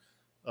sport.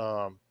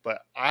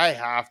 But I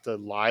have to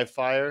live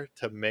fire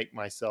to make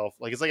myself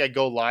like, it's like I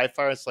go live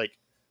fire. It's like,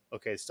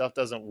 okay, stuff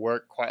doesn't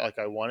work quite like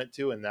I want it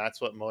to. And that's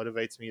what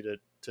motivates me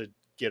to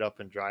get up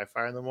and dry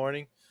fire in the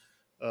morning.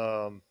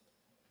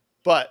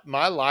 But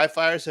my live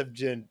fires have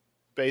been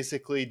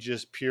basically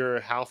just pure,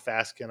 how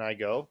fast can I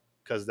go?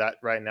 Cause that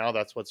right now,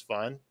 that's what's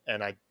fun.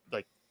 And I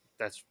like,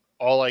 that's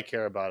all I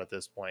care about at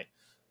this point.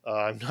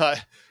 I'm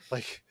not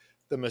like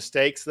the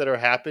mistakes that are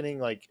happening.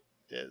 Like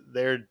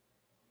they're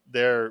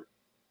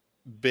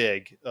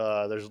big.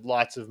 There's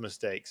lots of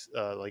mistakes,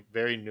 like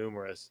very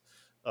numerous.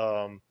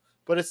 But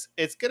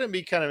it's going to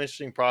be kind of an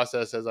interesting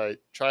process as I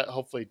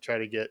hopefully try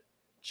to get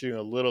shooting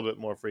a little bit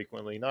more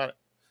frequently. Not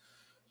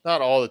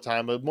all the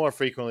time, but more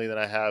frequently than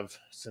I have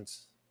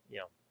since,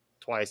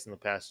 twice in the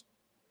past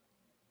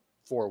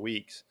 4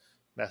 weeks,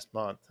 last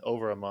month,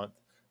 over a month.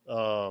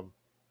 To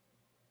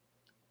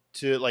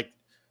like,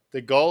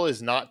 the goal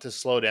is not to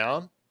slow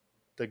down.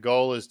 The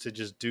goal is to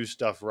just do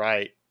stuff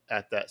right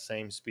at that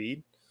same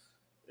speed.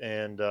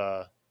 And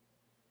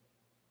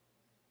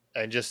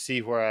just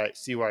see where I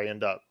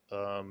end up.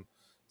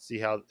 See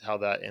how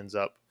that ends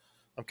up.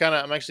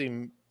 I'm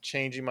actually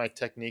changing my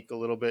technique a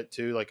little bit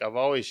too. Like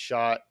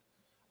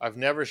I've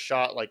never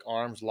shot like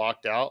arms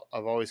locked out.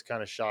 I've always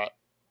kind of shot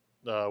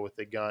with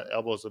the gun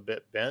elbows a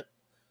bit bent,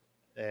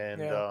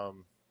 and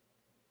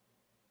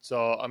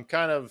so I'm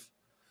kind of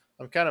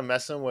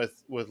messing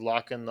with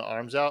locking the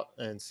arms out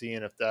and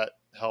seeing if that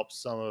helps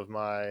some of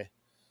my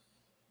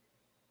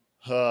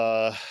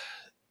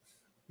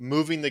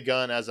moving the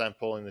gun as I'm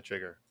pulling the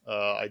trigger.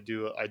 I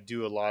do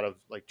a lot of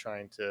like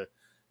trying to.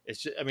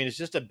 It's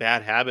just a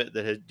bad habit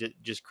that has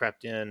just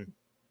crept in,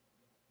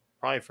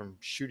 probably from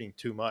shooting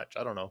too much.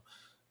 I don't know.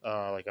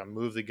 Like I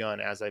move the gun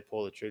as I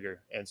pull the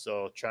trigger, and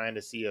so trying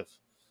to see if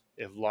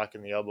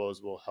locking the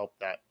elbows will help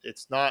that.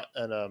 It's not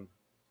a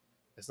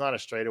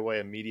straightaway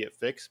immediate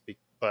fix,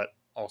 but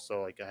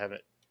also like I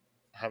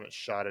haven't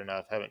shot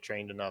enough, haven't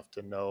trained enough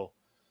to know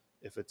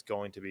if it's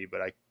going to be.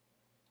 But I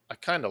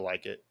kind of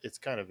like it. It's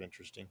kind of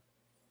interesting.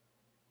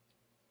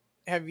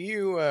 Have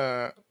you?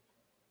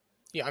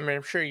 Yeah, I mean,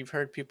 I'm sure you've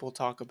heard people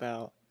talk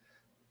about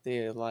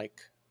the like.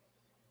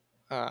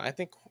 I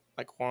think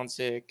like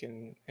Wanzik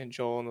and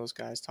Joel and those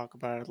guys talk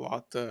about it a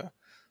lot. The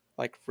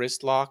like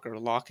wrist lock or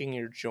locking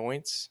your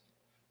joints,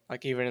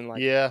 like even in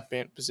like Yeah.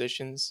 bent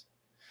positions.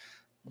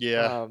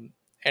 Yeah.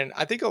 And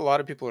I think a lot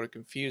of people are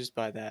confused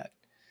by that.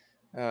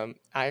 I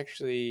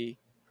actually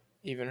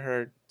even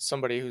heard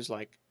somebody who's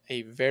like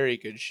a very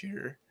good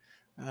shooter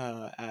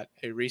at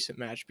a recent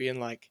match being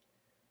like,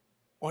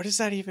 "What does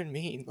that even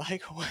mean?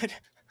 Like,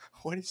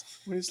 what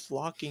is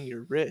locking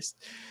your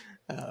wrist?"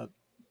 Uh,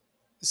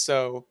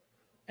 so,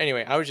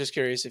 anyway, I was just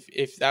curious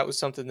if that was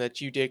something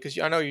that you did because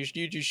I know you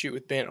do shoot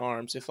with bent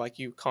arms. If like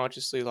you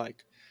consciously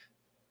like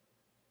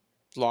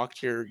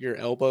locked your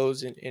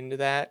elbows into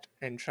that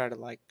and try to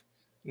like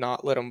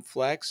not let them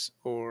flex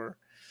or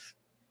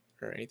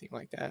anything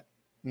like that.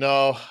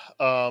 No,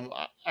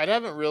 I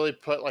haven't really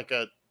put like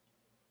a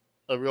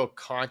real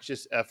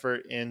conscious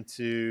effort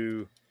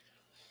into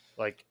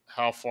like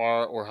how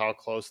far or how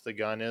close the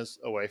gun is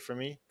away from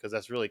me, because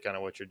that's really kind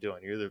of what you're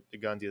doing. The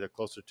gun's either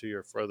closer to you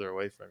or further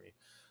away from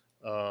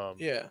you.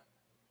 Yeah.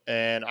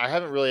 And I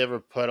haven't really ever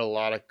put a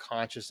lot of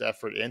conscious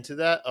effort into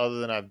that, other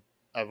than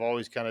I've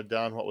always kind of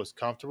done what was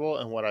comfortable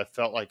and what I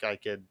felt like I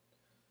could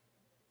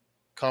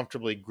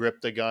comfortably grip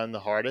the gun the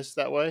hardest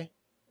that way.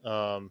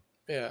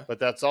 Yeah. But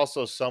that's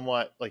also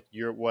somewhat like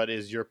what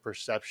is your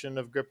perception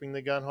of gripping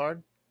the gun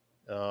hard.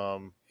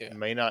 Yeah.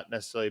 May not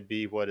necessarily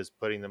be what is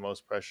putting the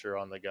most pressure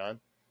on the gun.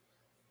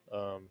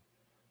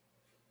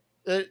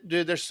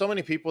 Dude, there's so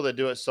many people that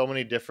do it so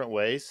many different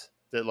ways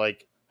that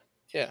like,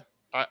 Yeah.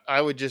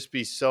 I would just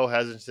be so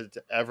hesitant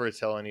to ever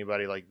tell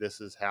anybody like this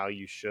is how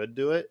you should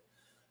do it.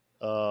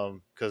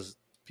 Because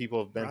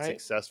people have been Right.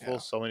 successful Yeah.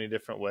 so many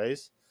different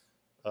ways.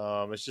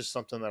 It's just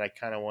something that I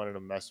kind of wanted to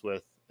mess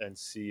with and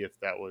see if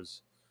that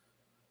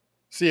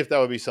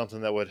would be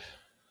something that would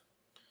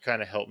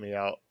kind of help me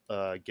out,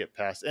 get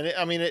past. And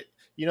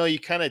you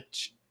kind of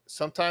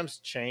sometimes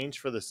change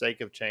for the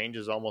sake of change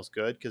is almost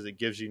good, because it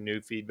gives you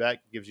new feedback,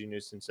 it gives you new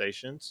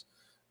sensations,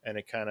 and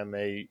it kind of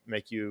may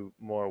make you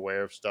more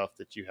aware of stuff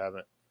that you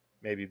haven't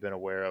maybe been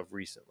aware of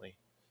recently.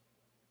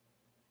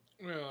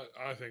 Well,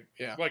 I think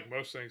like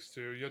most things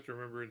too, you have to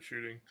remember in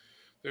shooting,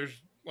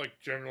 there's like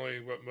generally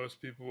what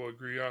most people will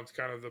agree on is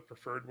kind of the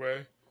preferred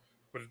way.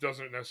 but it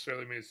doesn't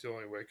necessarily mean it's the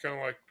only way. Kind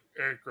of like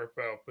Eric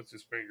Rappel puts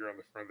his finger on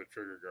the front of the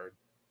trigger guard.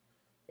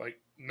 Like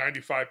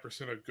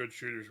 95% of good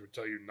shooters would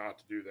tell you not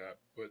to do that,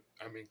 but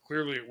I mean,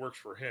 clearly it works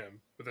for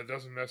him, but that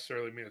doesn't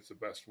necessarily mean it's the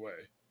best way.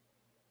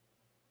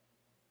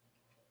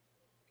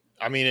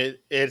 I mean,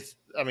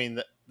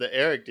 the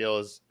Eric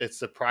deal it's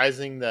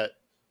surprising that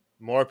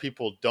more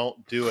people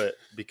don't do it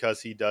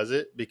because he does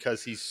it,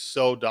 because he's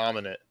so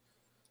dominant.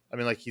 I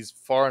mean, like, he's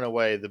far and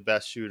away the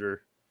best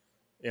shooter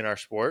in our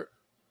sport.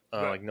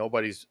 Like,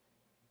 nobody's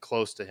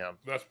close to him.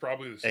 That's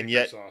probably the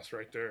secret sauce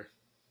right there.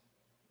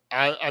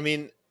 I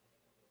mean,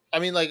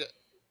 like,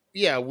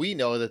 yeah, we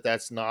know that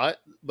that's not,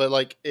 but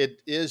like,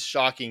 it is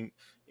shocking.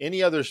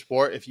 Any other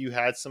sport, if you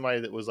had somebody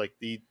that was like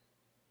the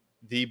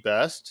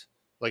best,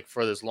 like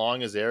for as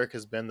long as Eric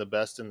has been the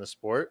best in the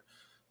sport,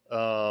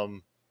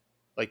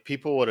 like,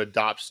 people would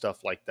adopt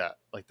stuff like that.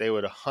 Like, they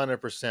would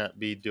 100%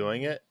 be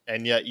doing it,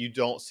 and yet you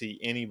don't see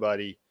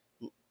anybody.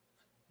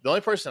 The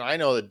only person I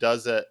know that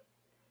does it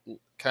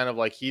kind of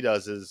like he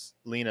does is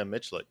Lena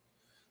Mitchell.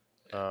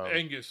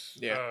 Angus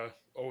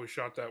always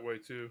shot that way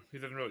too. He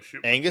doesn't really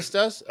shoot. Angus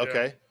does?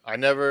 Okay. Yeah.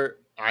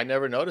 I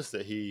never noticed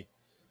that he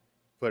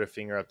put a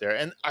finger up there.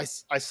 And I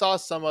saw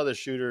some other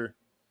shooter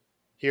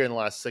here in the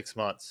last 6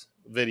 months,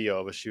 video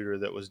of a shooter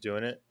that was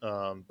doing it.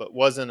 But it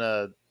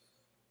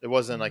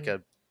wasn't like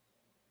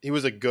he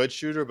was a good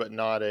shooter, but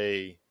not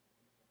a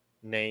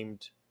known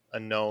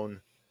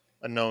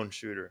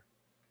shooter,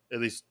 at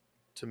least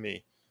to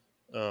me.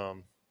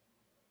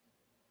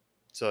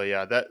 So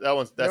yeah,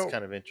 that's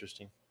kind of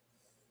interesting.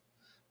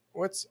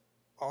 What's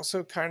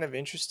also kind of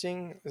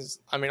interesting is,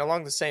 I mean,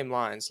 along the same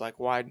lines, like,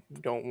 why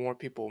don't more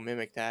people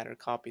mimic that or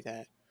copy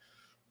that?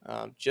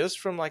 Just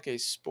from like a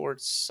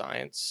sports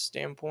science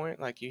standpoint,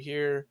 like, you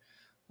hear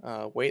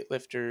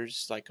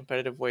weightlifters, like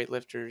competitive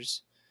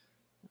weightlifters,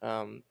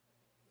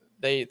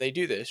 they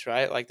do this,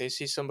 right? Like, they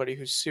see somebody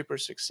who's super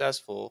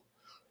successful,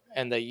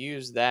 and they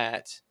use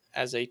that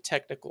as a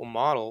technical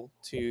model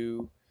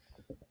to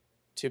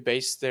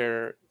base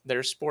their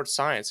sports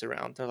science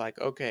around. They're like,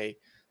 okay,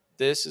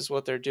 this is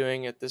what they're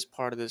doing at this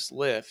part of this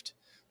lift,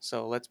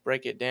 so let's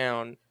break it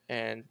down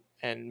and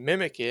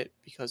mimic it,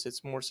 because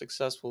it's more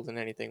successful than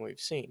anything we've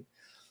seen.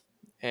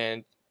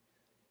 And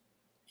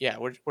yeah,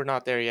 we're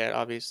not there yet,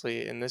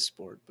 obviously, in this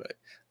sport, but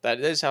that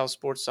is how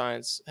sports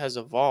science has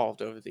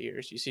evolved over the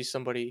years. You see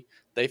somebody,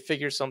 they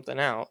figure something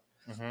out,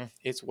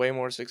 it's way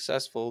more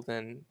successful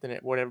than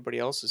what everybody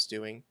else is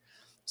doing.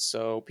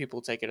 So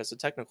people take it as a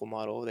technical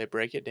model, they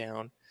break it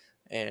down,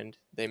 and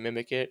they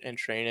mimic it and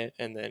train it,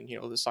 and then,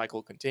 the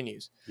cycle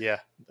continues. Yeah.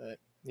 But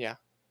yeah,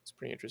 it's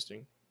pretty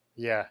interesting.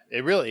 Yeah,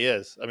 it really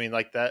is. I mean,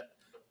 like that,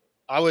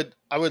 I would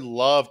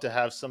love to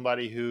have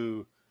somebody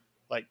who,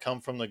 like,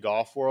 come from the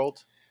golf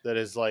world that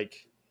is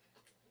like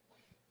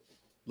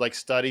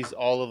studies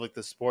all of like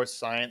the sports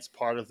science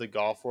part of the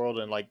golf world,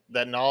 and like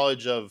that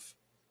knowledge of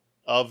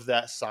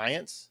that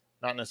science,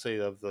 not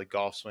necessarily of the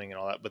golf swing and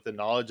all that, but the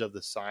knowledge of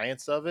the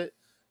science of it,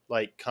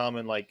 like, come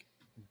and like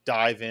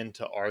dive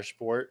into our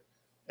sport.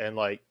 And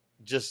like,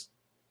 just,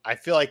 I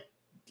feel like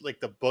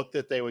the book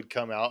that they would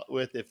come out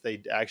with, if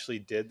they actually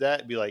did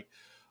that, be like,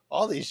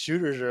 all these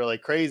shooters are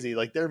like crazy,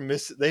 like they're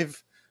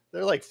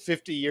like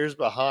 50 years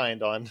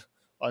behind on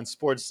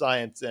sports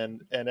science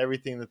and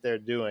everything that they're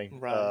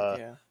doing. Right.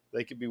 Yeah.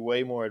 They could be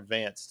way more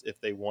advanced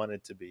if they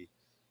wanted to be.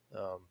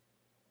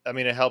 I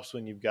mean, it helps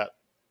when you've got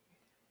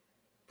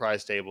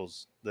prize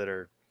tables that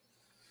are,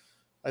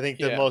 I think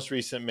the most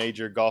recent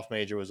golf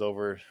major was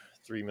over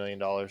 $3 million.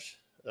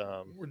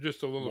 We're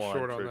just a little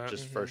short on that.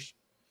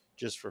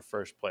 Just for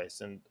first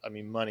place. And I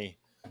mean, money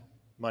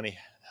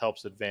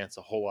helps advance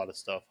a whole lot of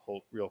stuff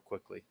real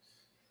quickly.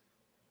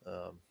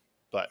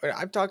 But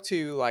I've talked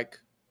to, like,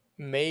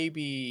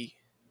 maybe,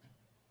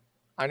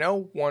 I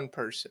know one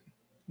person,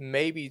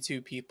 maybe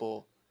two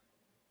people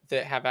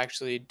that have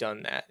actually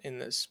done that in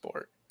this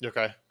sport.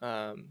 Okay.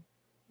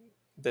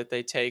 That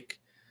they take,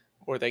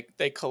 or they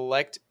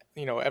collect,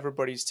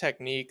 everybody's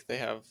technique. They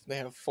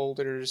have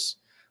folders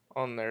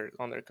on their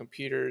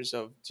computers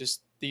of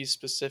just these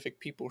specific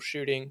people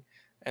shooting,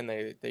 and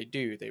they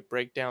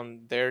break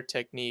down their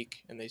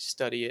technique and they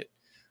study it,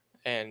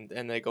 and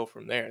they go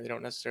from there. They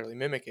don't necessarily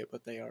mimic it,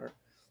 but they're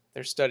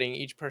studying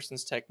each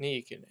person's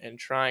technique and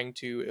trying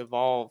to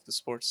evolve the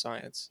sports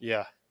science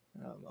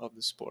of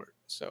the sport.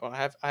 So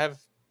I have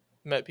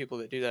met people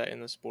that do that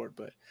in the sport,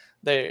 but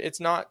it's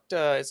not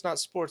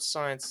sports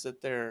science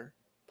that they're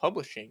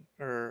publishing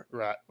or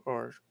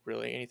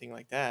really anything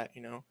like that.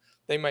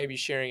 They might be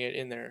sharing it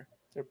in their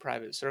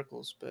private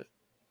circles, but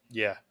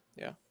yeah.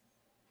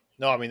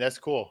 No, I mean, that's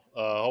cool.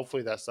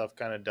 Hopefully that stuff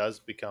kind of does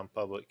become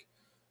public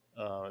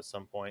at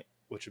some point,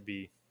 which would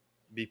be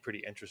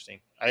pretty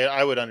interesting.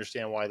 I would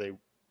understand why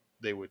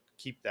they would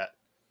keep that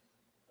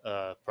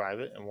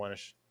private and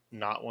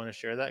not want to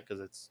share that,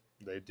 because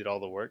they did all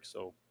the work,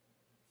 so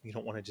you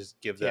don't want to just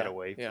give that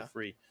away for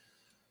free.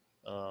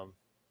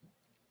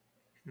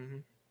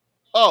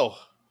 Oh,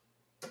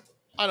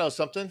 I know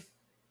something.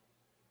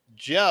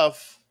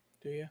 Jeff,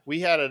 do you? We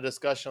had a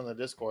discussion on the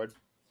Discord,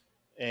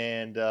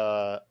 and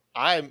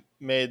I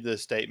made the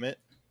statement.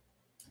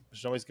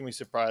 Nobody's gonna be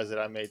surprised that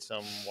I made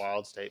some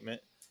wild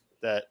statement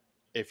that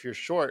if you're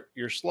short,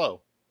 you're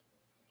slow.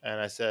 And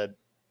I said,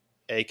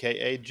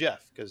 AKA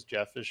Jeff, because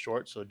Jeff is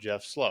short, so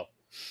Jeff's slow.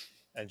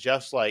 And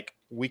Jeff's like,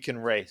 we can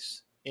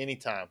race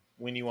anytime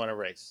when you want to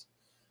race.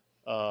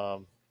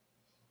 So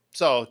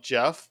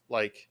Jeff,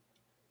 like,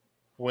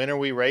 when are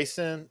we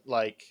racing?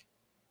 Like,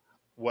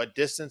 what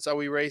distance are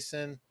we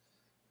racing?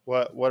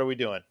 What are we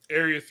doing?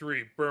 Area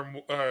 3,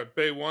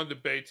 Bay 1 to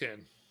Bay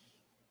 10.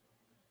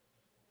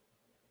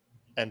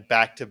 And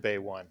back to Bay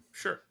 1.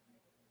 Sure.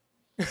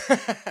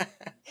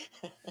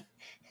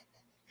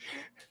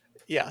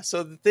 Yeah,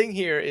 so the thing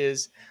here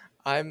is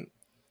I'm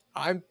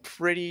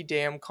pretty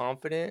damn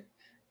confident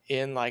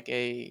in like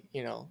a,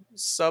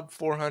 sub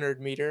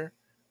 400 meter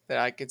that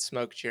I could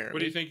smoke Jeremy. What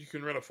do you think you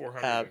can run a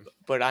 400 in?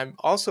 But I'm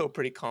also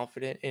pretty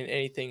confident in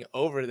anything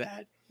over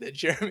that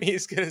Jeremy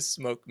is going to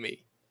smoke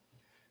me.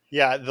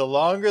 Yeah, the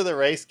longer the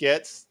race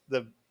gets,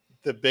 the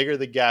bigger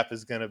the gap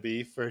is going to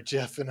be for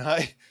Jeff and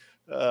I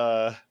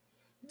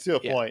to a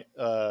point.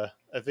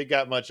 If it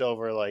got much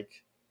over like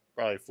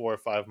probably 4 or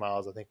 5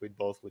 miles, I think we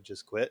both would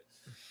just quit.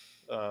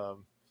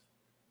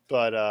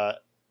 But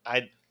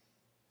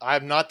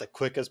I'm not the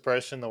quickest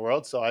person in the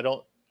world, so I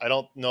don't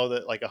know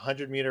that like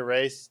 100-meter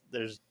race.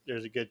 There's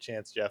a good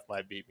chance Jeff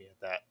might beat me at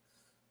that.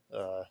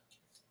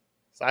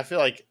 So I feel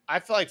like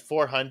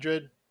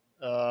 400.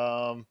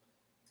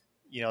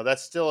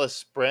 That's still a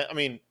sprint. I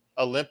mean,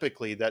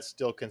 Olympically, that's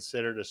still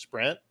considered a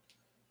sprint.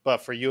 But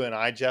for you and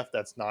I, Jeff,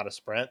 that's not a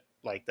sprint.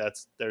 Like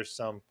there's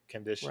some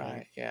conditioning.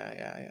 Right.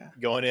 Yeah.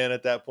 Going in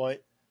at that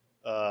point.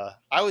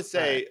 I would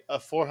say a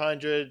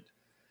 400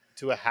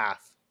 to a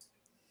half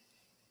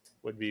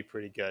would be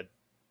pretty good.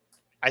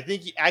 I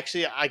think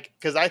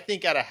because I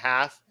think at a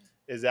half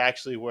is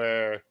actually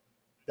where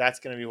that's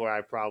going to be where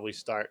I probably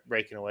start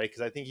breaking away,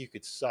 because I think you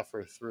could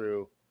suffer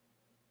through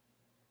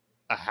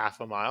a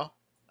half a mile.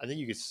 I think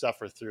you could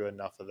suffer through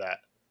enough of that.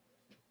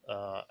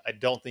 I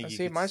don't think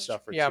you could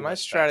suffer. Yeah, my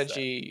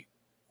strategy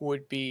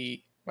would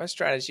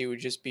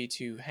just be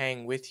to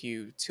hang with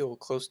you till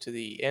close to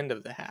the end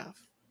of the half,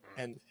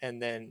 and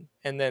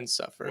then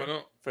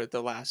suffer for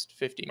the last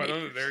 50 meters. But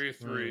on Area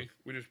 3,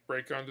 we just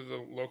break onto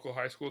the local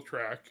high school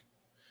track.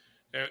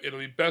 And it'll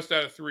be best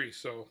out of 3,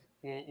 so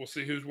we'll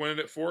see who's winning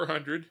at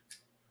 400,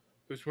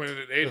 who's winning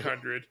at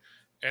 800,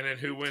 and then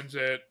who wins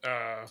at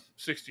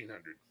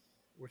 1600,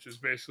 which is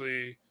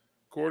basically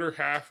quarter,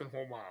 half, and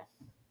whole mile.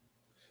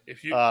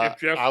 If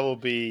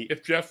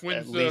Jeff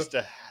wins,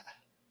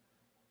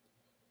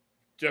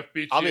 Jeff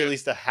beats. I'll be at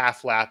least a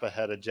half lap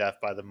ahead of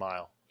Jeff by the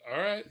mile. All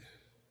right.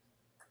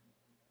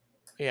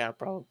 Yeah,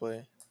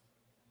 probably.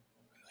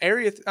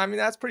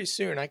 That's pretty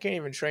soon. I can't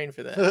even train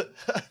for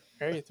that.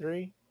 Area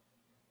 3.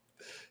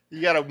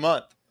 You got a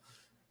month.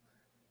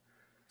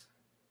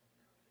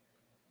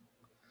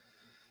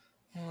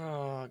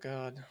 Oh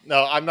God.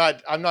 No, I'm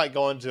not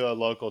going to a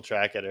local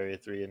track at Area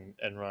 3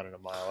 and running a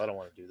mile. I don't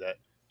want to do that.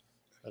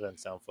 That doesn't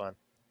sound fun.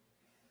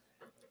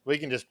 We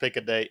can just pick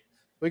a date.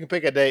 We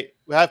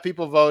have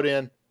people vote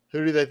in.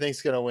 Who do they think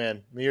is going to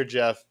win? Me or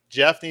Jeff?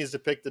 Jeff needs to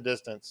pick the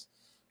distance.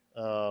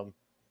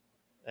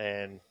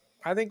 And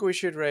I think we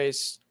should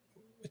race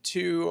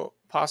 2,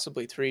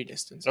 possibly 3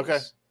 distances. Okay.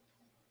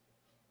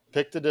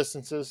 Pick the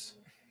distances.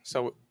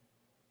 So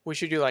we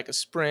should do like a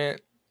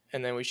sprint,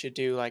 and then we should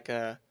do like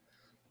a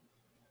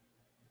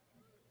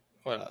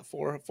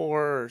 4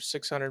 or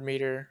 600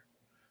 meter,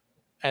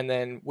 and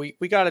then we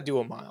got to do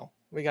a mile.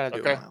 We got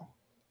to do a mile.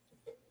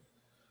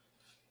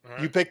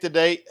 Right. You pick the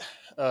date.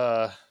 We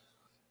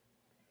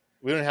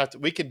don't have to.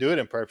 We can do it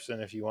in person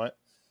if you want.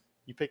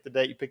 You pick the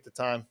date. You pick the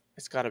time.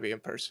 It's got to be in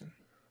person.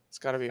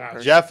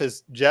 Jeff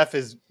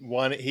is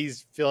one.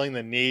 He's feeling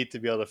the need to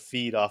be able to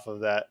feed off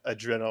of that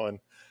adrenaline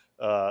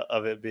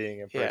of it being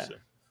in person.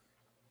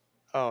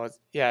 Oh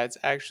yeah, it's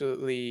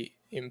actually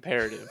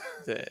imperative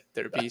that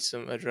there be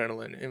some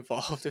adrenaline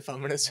involved if I'm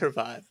going to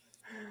survive.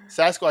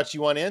 Sasquatch,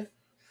 you want in?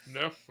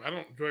 No, I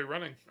don't enjoy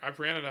running. I've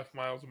ran enough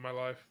miles in my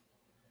life.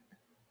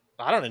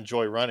 I don't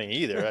enjoy running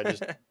either. I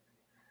just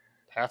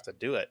have to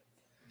do it.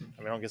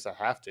 I don't guess I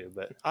have to,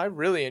 but I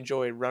really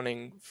enjoy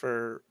running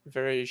for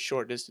very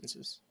short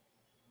distances.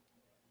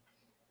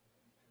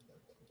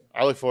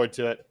 I look forward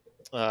to it.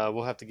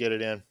 We'll have to get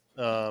it in.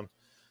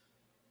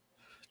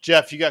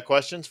 Jeff, you got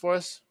questions for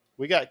us?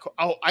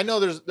 I know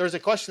there's a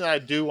question that I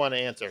do want to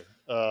answer.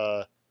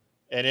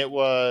 And it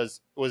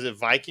was it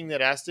Viking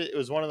that asked it? It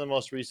was one of the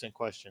most recent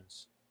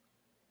questions.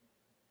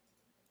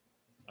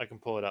 I can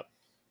pull it up.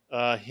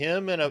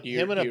 Him and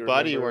a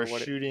buddy were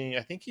shooting.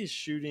 I think he's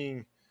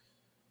shooting.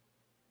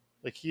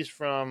 Like he's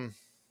from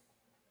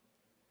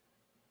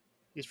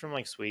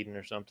like Sweden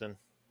or something.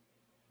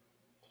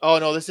 Oh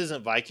no, this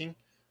isn't Viking.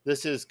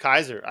 This is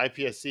Kaiser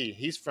IPSC.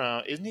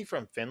 Isn't he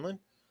from Finland?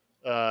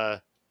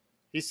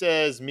 He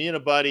says, me and a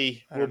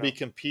buddy will be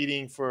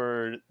competing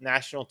for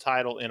national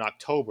title in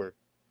October.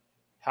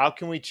 How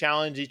can we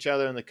challenge each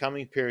other in the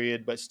coming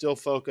period, but still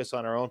focus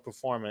on our own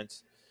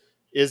performance?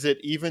 Is it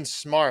even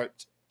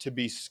smart to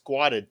be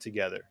squatted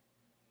together?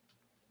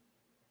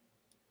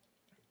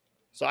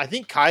 So I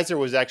think Kaiser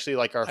was actually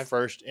like our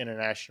first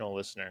international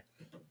listener.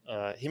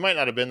 He might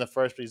not have been the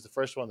first, but he's the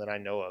first one that I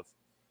know of.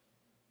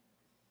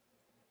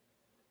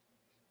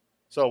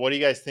 So what do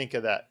you guys think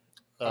of that?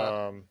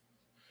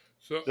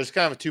 So there's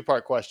kind of a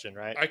two-part question,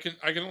 right? I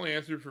can only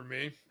answer for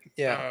me.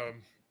 Yeah.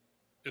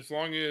 As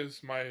long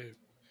as my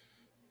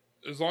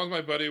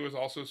buddy was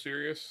also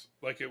serious,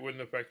 like, it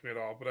wouldn't affect me at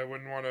all. But I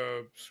wouldn't want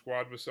to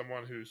squad with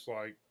someone who's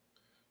like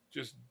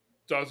just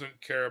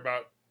doesn't care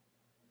about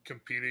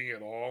competing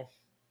at all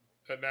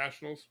at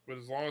nationals. But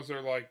as long as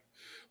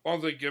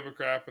they give a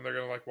crap and they're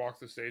gonna like walk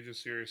the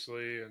stages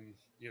seriously and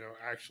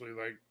actually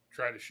like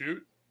try to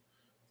shoot,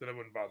 then it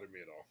wouldn't bother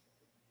me at all.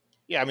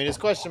 Yeah, I mean, his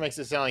question makes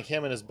it sound like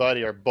him and his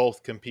buddy are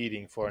both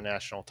competing for a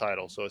national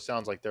title. So it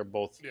sounds like they're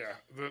both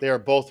they are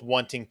both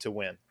wanting to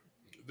win.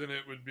 Then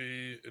it'd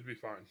be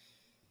fine.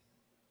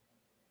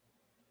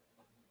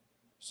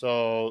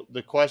 So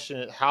the question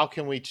is, how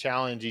can we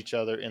challenge each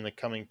other in the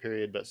coming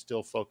period but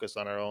still focus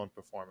on our own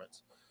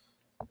performance?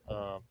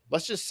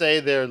 Let's just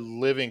say they're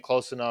living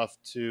close enough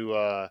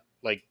to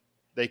like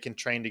they can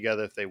train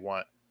together if they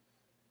want.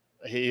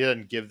 He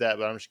doesn't give that,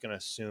 but I'm just going to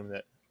assume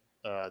that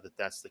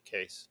that's the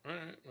case. All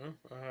right.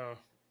 Well,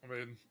 I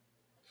mean,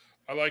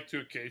 I like to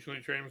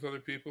occasionally train with other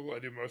people. I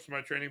do most of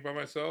my training by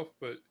myself,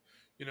 but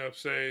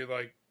say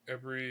like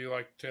every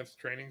 10th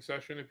training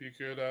session, if you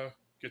could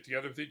get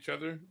together with each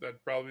other,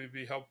 that'd probably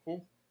be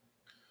helpful.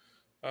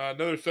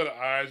 Another set of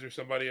eyes or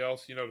somebody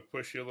else, to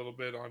push you a little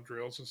bit on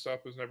drills and stuff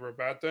is never a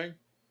bad thing.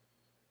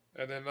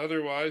 And then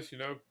otherwise,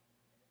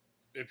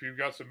 if you've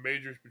got some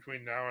majors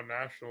between now and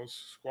nationals,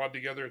 squad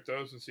together at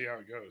those and see how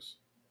it goes.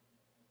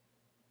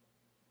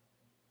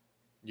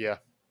 Yeah.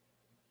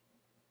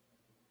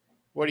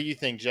 What do you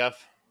think,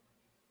 Jeff?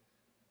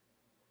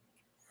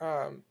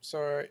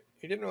 So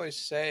you didn't really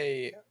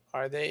say,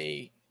 are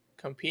they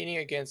competing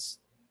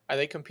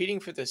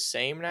for the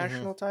same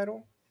national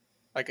title?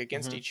 Like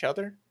against each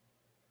other?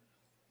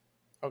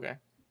 Okay.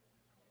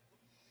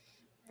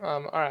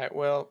 All right.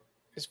 Well,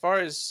 as far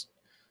as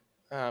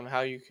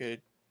how you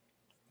could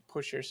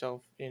push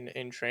yourself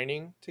in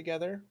training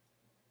together,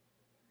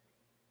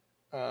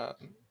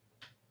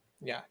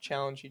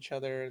 challenge each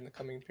other in the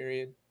coming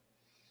period.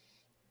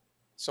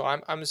 So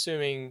I'm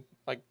assuming,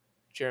 like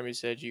Jeremy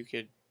said, you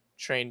could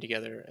train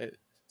together at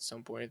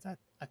some point.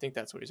 I think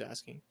that's what he's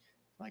asking.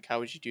 Like, how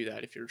would you do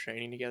that if you're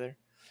training together?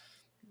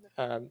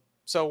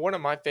 So one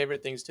of my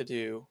favorite things to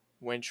do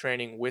when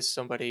training with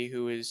somebody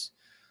who is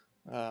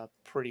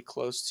pretty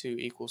close to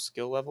equal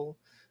skill level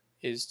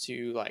is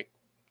to like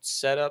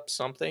set up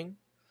something,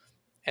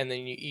 and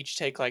then you each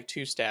take like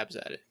 2 stabs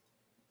at it.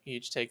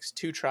 Each takes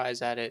 2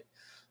 tries at it,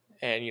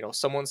 and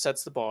someone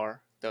sets the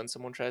bar, then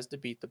someone tries to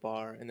beat the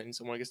bar, and then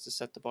someone gets to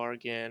set the bar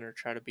again or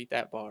try to beat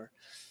that bar,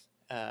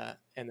 and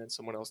then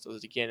someone else does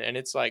it again. And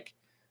it's like,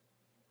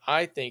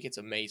 I think it's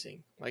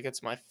amazing. Like,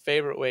 it's my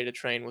favorite way to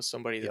train with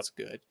somebody that's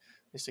good,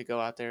 is to go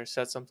out there,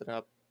 set something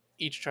up,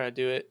 each try to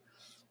do it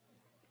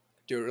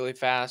really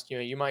fast.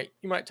 You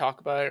might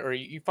talk about it, or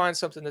you find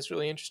something that's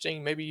really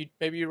interesting. Maybe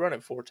you run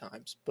it 4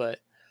 times,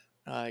 but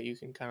you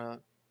can kind of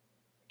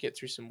get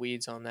through some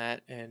weeds on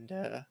that and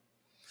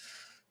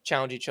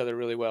challenge each other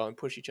really well and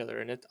push each other.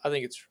 And I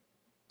think it's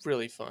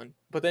really fun.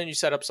 But then you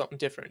set up something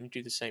different and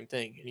you do the same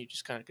thing, and you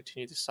just kind of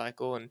continue the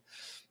cycle. And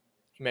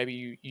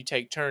maybe you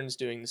take turns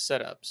doing the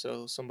setup.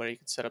 So somebody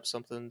could set up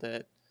something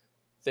that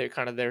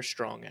they're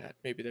strong at.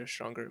 Maybe they're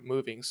stronger at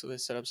moving, so they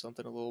set up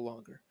something a little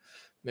longer.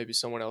 Maybe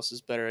someone else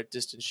is better at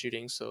distance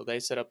shooting, so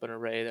they set up an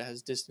array that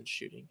has distance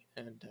shooting.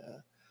 And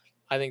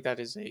I think that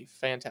is a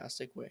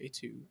fantastic way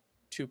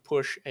to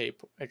push a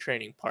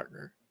training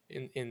partner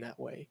in that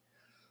way.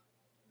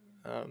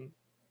 And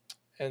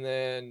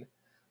then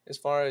as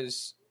far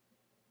as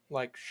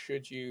like,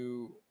 should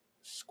you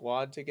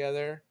squad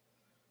together?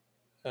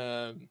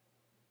 I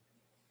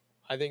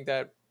think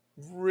that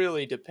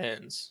really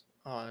depends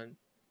on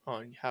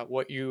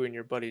what you and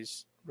your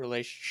buddy's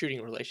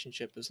shooting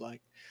relationship is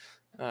like.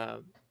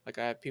 Like,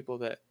 I have people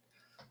that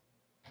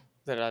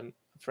I'm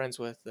friends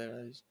with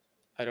that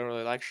I don't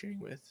really like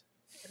shooting with,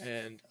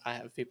 and I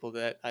have people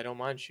that I don't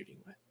mind shooting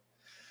with.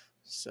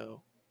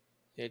 So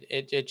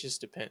it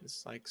just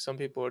depends. Like, some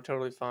people are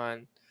totally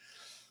fine,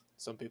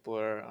 some people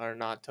are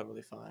not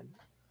totally fine.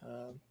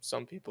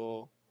 Some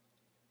people,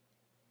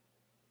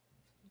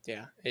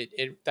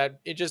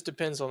 it just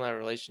depends on that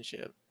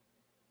relationship.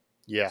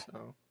 Yeah.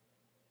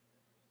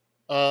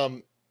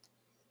 So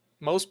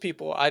most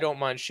people I don't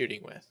mind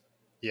shooting with.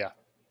 Yeah.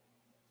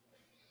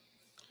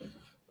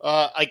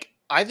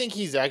 I think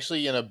he's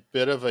actually in a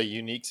bit of a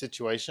unique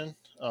situation.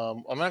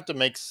 I'm gonna have to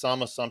make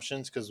some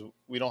assumptions because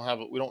we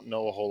don't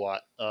know a whole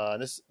lot.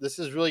 This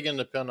is really gonna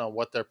depend on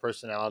what their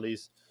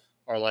personalities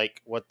are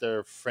like, what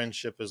their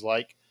friendship is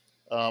like.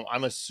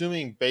 I'm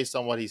assuming based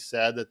on what he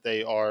said that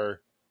they are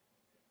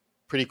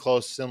pretty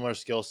close, similar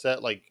skill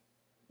set. Like,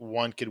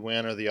 one could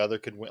win or the other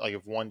could win. Like,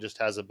 if one just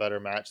has a better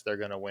match, they're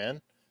gonna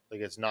win.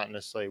 Like, it's not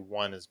necessarily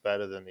one is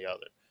better than the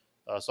other.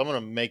 So I'm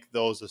going to make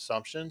those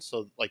assumptions.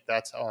 So, like,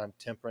 that's how I'm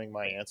tempering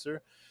my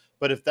answer.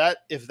 But if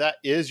that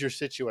is your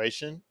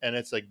situation and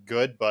it's a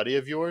good buddy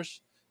of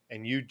yours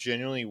and you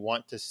genuinely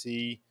want to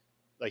see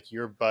like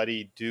your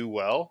buddy do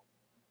well,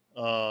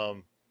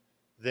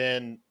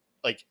 then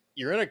like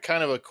you're in a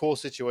kind of a cool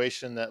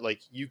situation that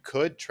like you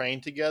could train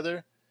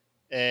together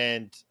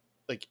and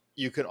like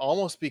you can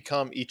almost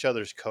become each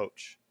other's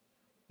coach,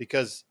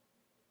 because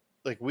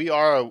like we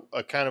are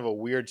a kind of a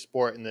weird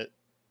sport in that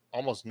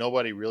almost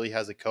nobody really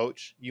has a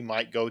coach. You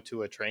might go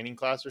to a training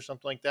class or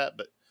something like that,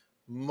 but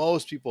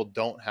most people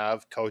don't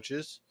have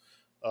coaches.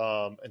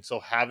 And so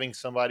having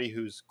somebody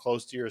who's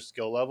close to your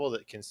skill level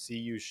that can see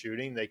you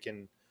shooting, they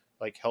can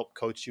like help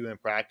coach you in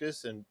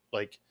practice and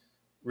like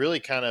really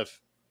kind of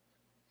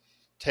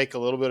take a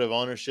little bit of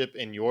ownership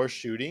in your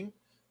shooting.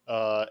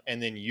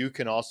 And then you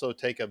can also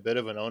take a bit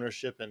of an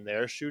ownership in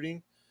their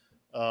shooting.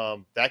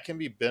 That can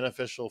be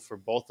beneficial for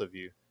both of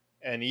you.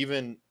 And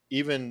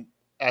even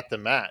at the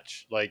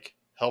match, like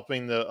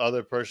helping the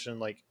other person,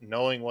 like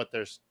knowing what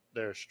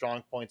their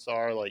strong points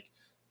are, like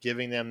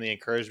giving them the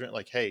encouragement,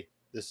 like, hey,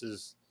 this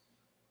is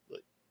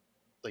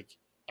like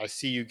I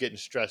see you getting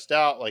stressed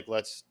out, like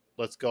let's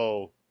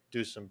go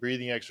do some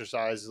breathing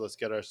exercises, let's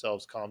get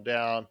ourselves calmed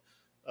down,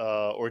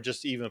 or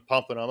just even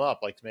pumping them up,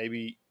 like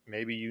maybe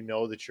you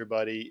know that your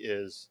buddy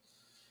is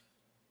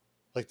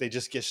like they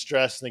just get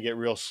stressed and they get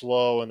real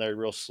slow and they're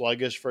real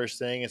sluggish first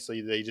thing, and so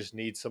they just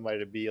need somebody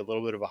to be a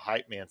little bit of a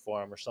hype man for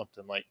them or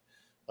something. Like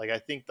I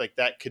think like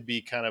that could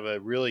be kind of a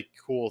really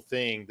cool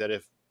thing, that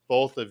if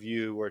both of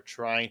you were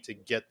trying to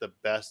get the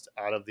best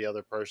out of the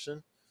other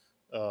person,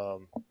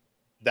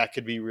 that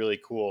could be really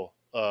cool.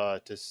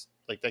 To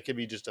like that could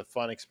be just a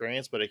fun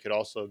experience, but it could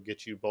also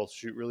get you both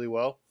shoot really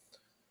well.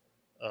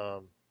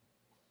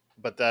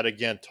 But that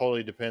again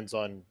totally depends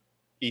on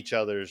each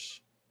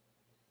other's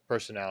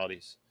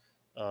personalities.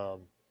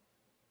 Um,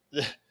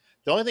 the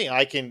only thing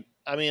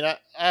I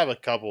have a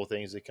couple of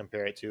things to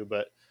compare it to,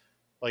 but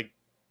like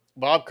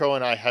Bob Crow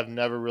and I have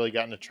never really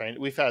gotten to train.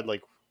 We've had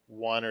like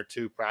one or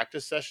two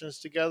practice sessions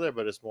together,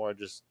 but it's more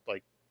just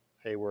like,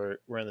 hey, we're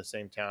in the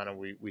same town and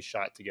we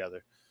shot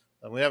together,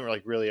 and we haven't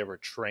like really ever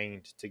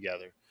trained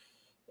together.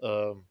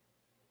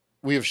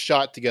 We have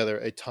shot together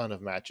a ton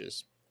of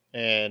matches,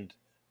 and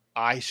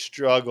I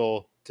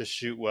struggle to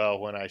shoot well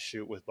when I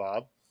shoot with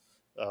Bob.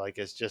 Like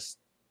it's just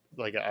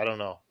like I don't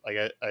know, like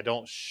I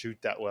don't shoot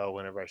that well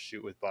whenever I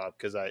shoot with Bob,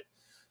 because I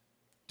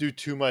do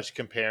too much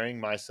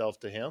comparing myself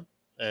to him,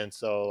 and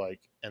so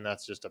like, and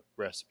that's just a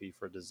recipe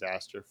for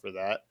disaster for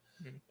that.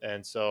 Mhm.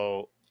 And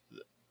so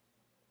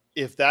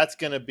if that's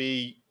going to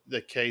be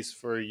the case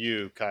for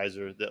you,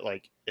 Kaiser, that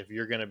like if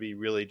you're going to be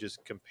really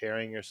just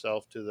comparing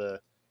yourself to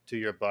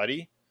your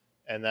buddy,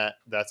 and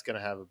that's going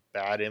to have a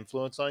bad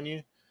influence on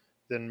you,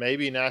 then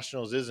maybe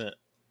nationals isn't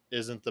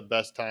the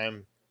best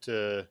time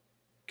to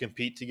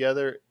compete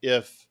together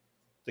if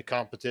the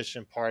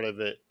competition part of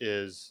it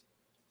is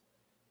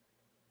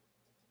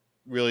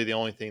really the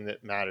only thing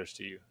that matters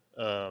to you.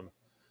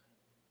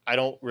 I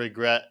don't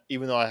regret,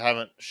 even though I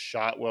haven't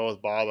shot well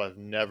with Bob, I've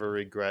never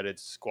regretted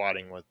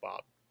squatting with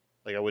Bob.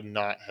 Like I would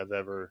not have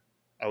ever,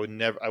 I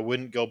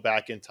wouldn't go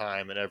back in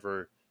time and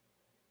ever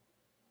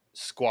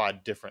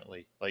squad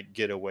differently, like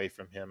get away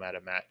from him at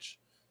a match.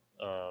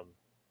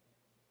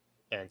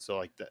 And so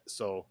like that,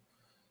 so,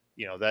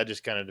 that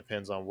just kind of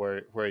depends on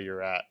where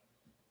you're at.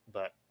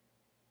 But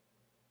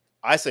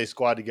I say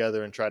squad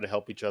together and try to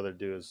help each other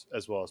do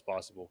as well as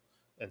possible,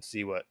 and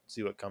see what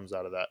comes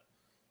out of that.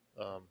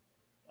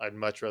 I'd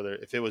much rather,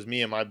 if it was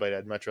me and my buddy,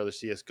 I'd much rather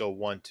see us go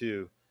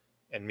 1-2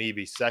 and me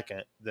be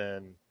second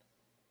than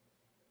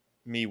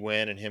me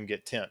win and him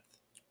get 10th.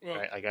 Well,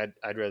 right? Like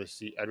I'd rather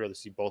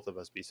see both of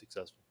us be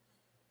successful.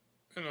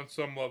 And on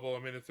some level, I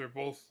mean, if they're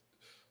both,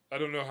 I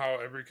don't know how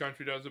every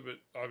country does it, but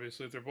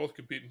obviously if they're both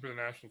competing for the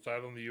national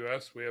title in the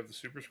U.S., we have the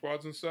super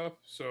squads and stuff.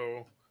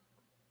 So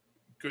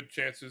good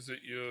chances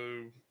that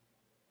you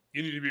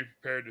need to be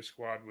prepared to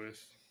squad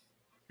with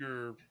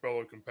your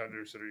fellow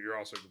competitors that you're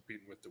also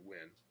competing with to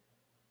win.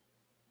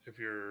 If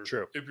you're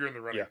in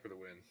the running for the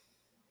win.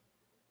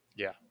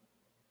 Yeah.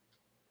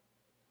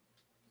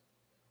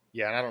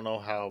 Yeah, and I don't know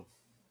how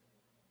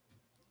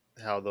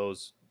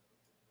those,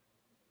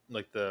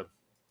 like the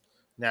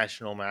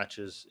national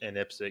matches in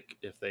IPSC,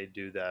 if they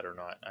do that or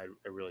not. I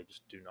really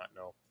just do not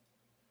know.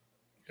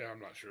 Yeah, I'm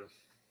not sure.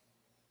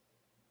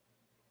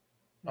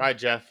 All right,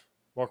 Jeff,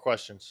 more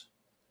questions.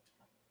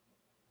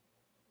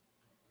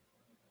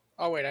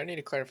 Oh, wait, I need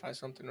to clarify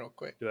something real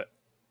quick. Do it.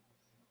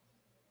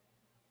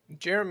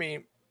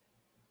 Jeremy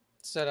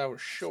said I was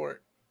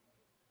short.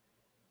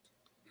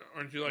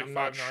 Aren't you like 5'9"? I'm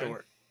not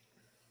short.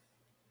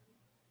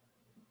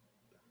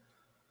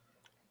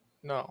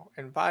 No,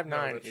 and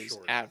 5'9" is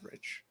short.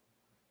 average.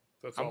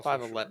 That's I'm also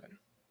 5'11". short.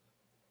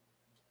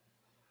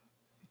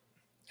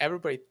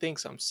 Everybody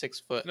thinks I'm 6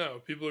 foot. No,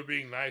 people are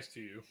being nice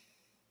to you.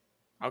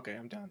 Okay,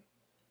 I'm done.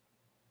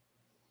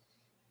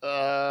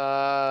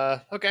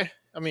 Okay.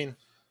 I mean,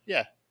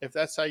 yeah, if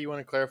that's how you want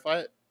to clarify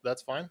it,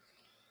 that's fine.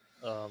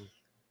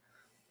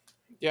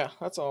 Yeah,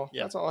 that's all.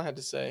 Yeah. That's all I had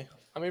to say.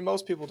 I mean,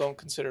 most people don't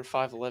consider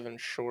 5'11"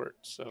 short,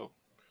 so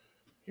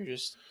you're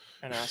just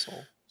an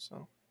asshole.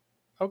 So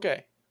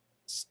Okay.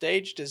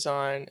 Stage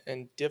design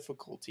and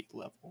difficulty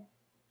level.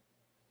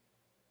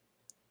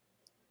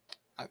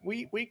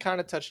 We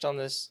kind of touched on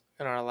this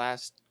in our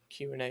last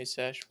Q&A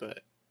sesh,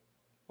 but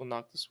we'll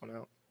knock this one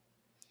out.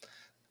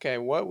 Okay,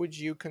 what would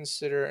you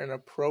consider an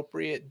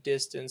appropriate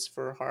distance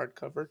for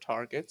hardcover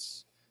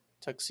targets,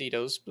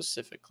 tuxedos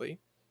specifically,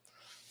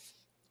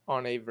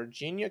 on a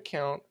Virginia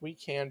count,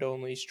 weak hand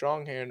only,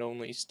 strong hand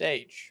only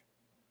stage?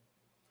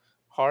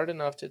 Hard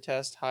enough to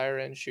test higher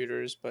end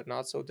shooters, but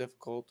not so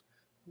difficult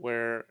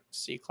where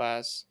C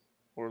class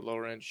or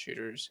lower end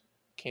shooters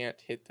can't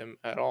hit them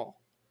at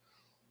all.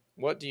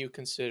 What do you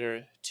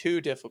consider too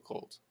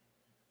difficult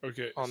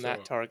on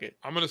that target?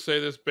 I'm going to say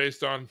this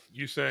based on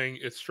you saying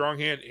it's strong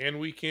hand and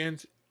weak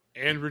hand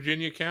and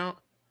Virginia count.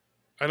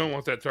 I don't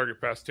want that target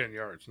past 10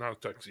 yards, not a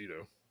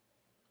tuxedo.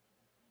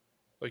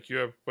 Like, you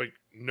have like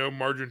no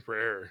margin for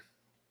error.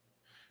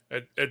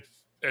 At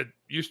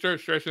you start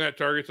stretching that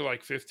target to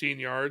like 15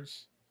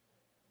 yards,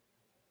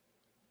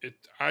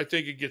 I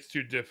think it gets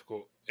too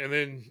difficult. And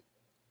then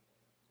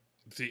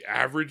the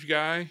average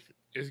guy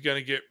is going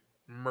to get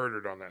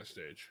murdered on that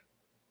stage.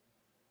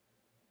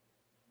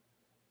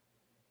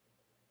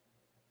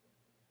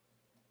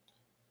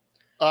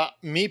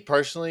 Me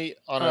personally,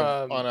 on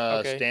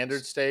a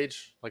standard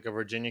stage, like a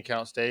Virginia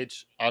count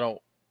stage, I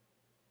don't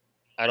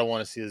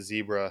want to see a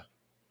zebra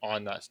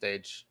on that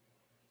stage.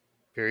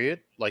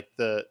 Period.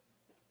 To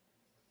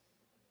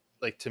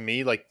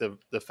me, like the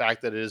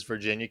fact that it is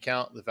Virginia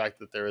count, the fact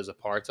that there is a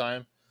par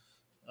time.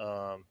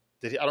 I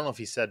don't know if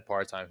he said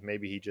par time.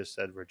 Maybe he just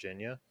said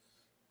Virginia,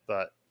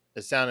 but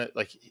it sounded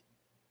like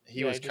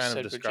he was kind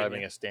of describing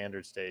Virginia. A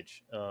standard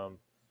stage. To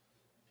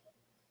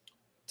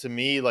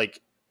me,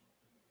 like.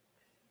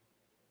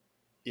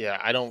 Yeah,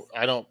 I don't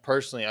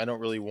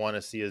really want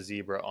to see a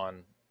zebra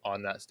on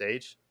that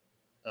stage.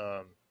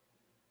 I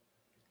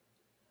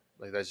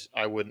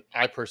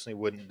personally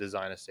wouldn't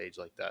design a stage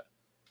like that.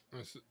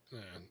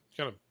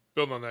 Kind of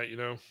build on that,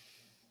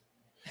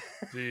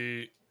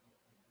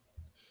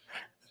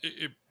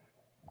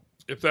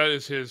 if that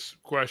is his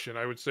question,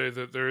 I would say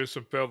that there is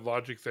some failed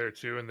logic there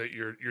too, and that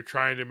you're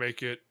trying to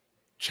make it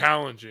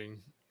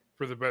challenging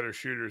for the better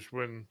shooters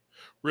when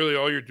really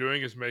all you're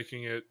doing is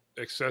making it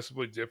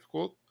accessibly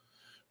difficult.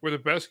 Where the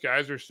best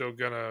guys are still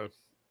gonna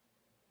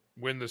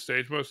win the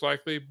stage most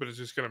likely, but it's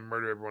just gonna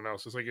murder everyone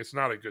else. It's like, it's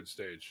not a good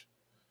stage.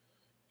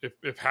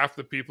 If half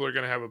the people are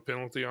gonna have a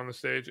penalty on the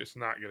stage, it's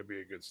not gonna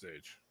be a good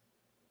stage.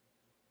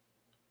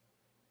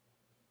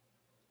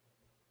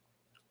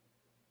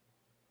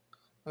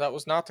 That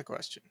was not the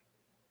question.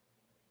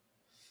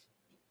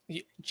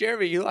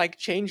 Jeremy, you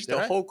changed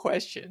the whole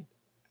question.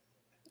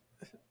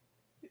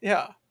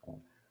 Yeah.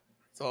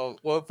 So,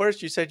 well,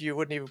 first you said you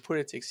wouldn't even put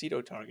a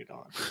tuxedo target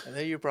on, and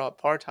then you brought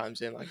par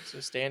times in like it's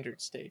a standard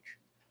stage.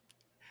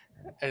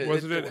 And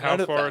wasn't it how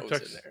far a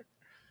tuxedo?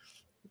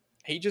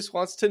 He just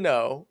wants to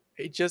know.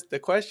 The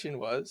question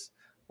was,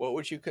 what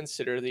would you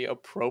consider the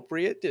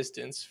appropriate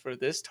distance for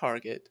this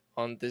target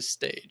on this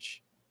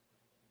stage?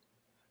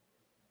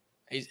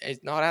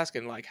 He's not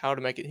asking how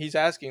to make it. He's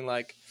asking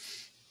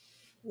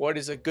what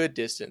is a good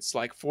distance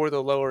for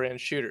the lower end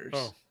shooters?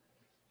 Oh.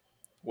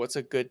 What's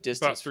a good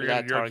distance for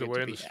that target away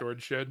to in the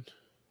storage shed?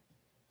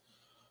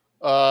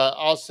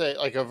 I'll say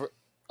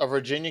a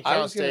Virginia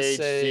count stage,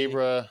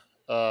 zebra,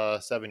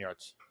 7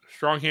 yards.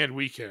 Strong hand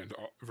weekend,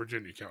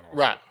 Virginia count.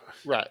 Also.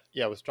 Right.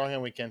 Yeah, with strong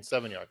hand weekend,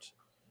 7 yards.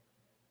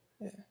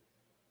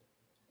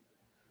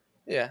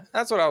 Yeah,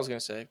 that's what I was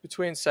gonna say.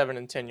 Between 7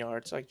 and 10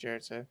 yards, like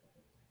Jared said.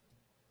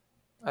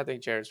 I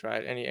think Jared's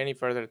right. Any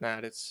further than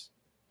that, it's.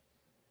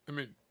 I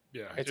mean,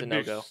 yeah, it's a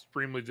no-go.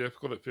 Extremely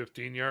difficult at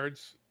 15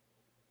 yards.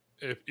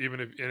 If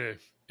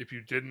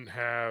you didn't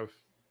have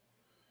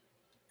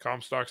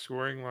Comstock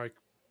scoring,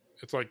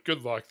 it's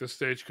good luck. This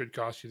stage could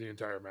cost you the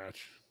entire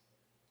match.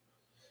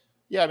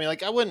 Yeah, I mean,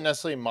 I wouldn't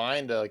necessarily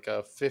mind a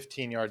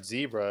 15-yard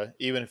zebra,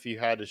 even if you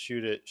had to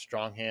shoot it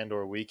strong hand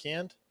or weak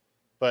hand,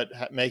 but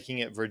making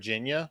it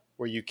Virginia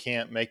where you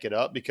can't make it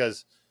up,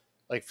 because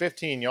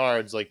 15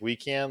 yards,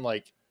 weak hand,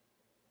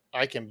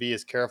 I can be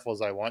as careful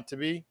as I want to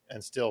be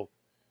and still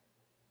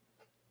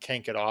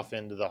can't get off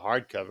into the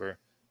hardcover.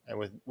 And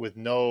with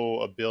no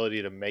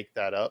ability to make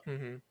that up,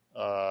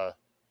 I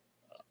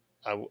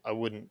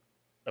wouldn't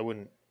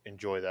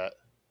enjoy that.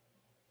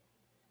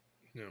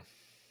 No.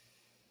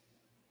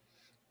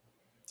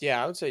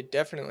 Yeah, I would say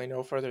definitely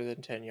no further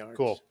than 10 yards.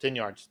 Cool, 10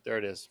 yards. There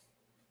it is,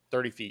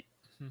 30 feet.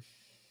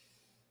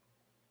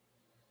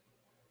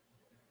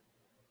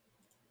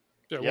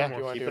 Yeah, one more.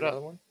 You want to do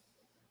another one?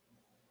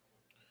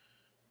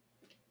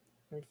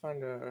 Let me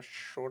find a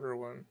shorter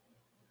one.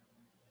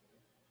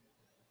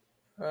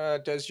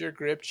 Does your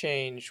grip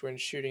change when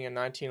shooting a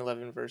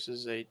 1911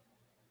 versus a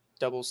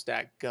double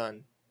stack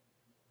gun?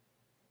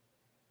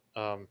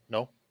 No.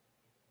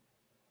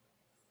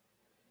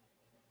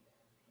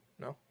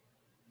 No.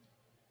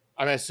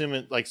 I'm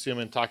assuming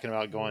talking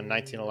about going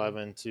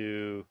 1911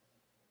 to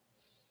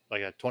a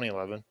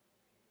 2011.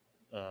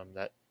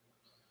 That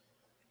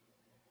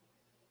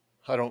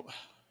I don't.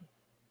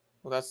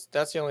 Well,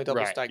 that's the only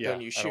double stack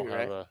gun you shoot,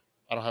 right?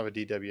 don't have a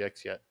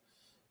DWX yet.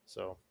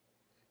 So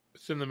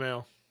It's in the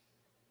mail.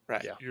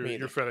 Right. Yeah.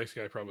 Your FedEx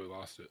guy probably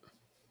lost it.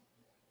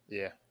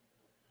 yeah.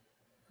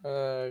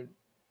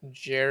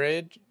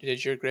 Jared,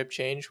 did your grip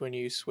change when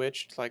you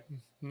switched like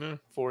No.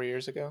 4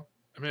 years ago?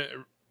 I mean,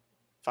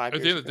 5 at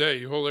years the end of ago? the day,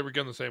 you hold every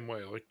gun the same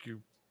way. Like, you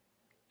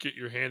get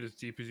your hand as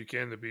deep as you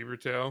can in the beaver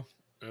tail,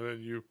 and then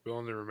you fill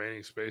in the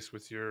remaining space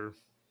with your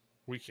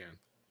weak hand.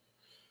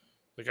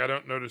 Like, I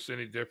don't notice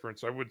any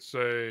difference. I would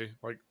say,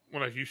 like,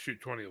 when I used to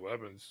shoot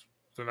 2011s,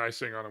 the nice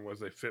thing on them was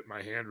they fit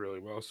my hand really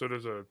well. So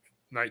does a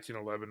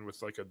 1911 with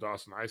like a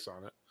Dawson Ice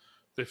on it.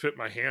 They fit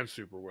my hand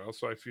super well,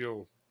 so I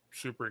feel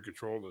super in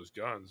control of those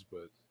guns,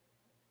 but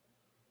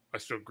I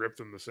still grip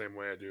them the same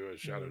way I do as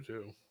Shadow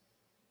 2.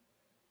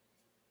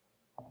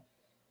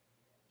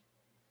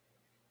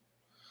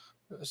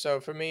 So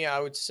for me, I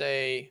would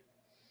say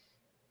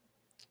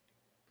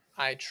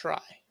I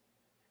try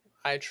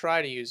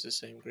to use the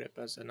same grip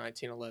as a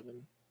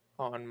 1911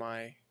 on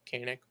my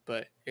Canic,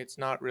 but it's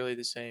not really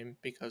the same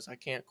because I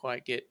can't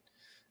quite get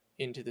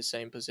into the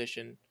same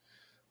position.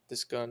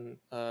 This gun,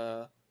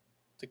 the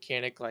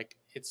Canic, like,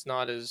 it's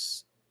not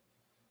as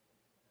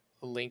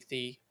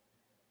lengthy,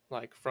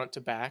 like front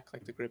to back,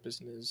 like the grip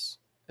isn't as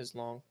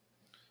long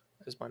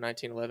as my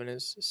 1911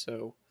 is,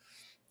 so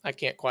I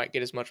can't quite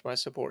get as much of my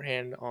support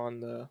hand on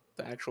the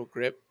actual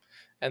grip.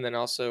 And then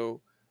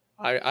also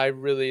I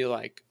really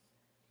like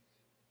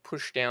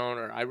push down,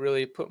 or I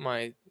really put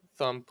my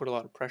thumb, put a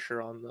lot of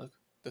pressure on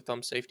the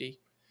thumb safety.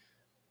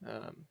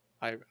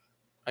 I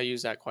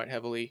use that quite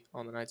heavily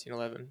on the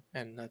 1911,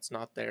 and that's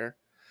not there.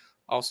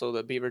 Also,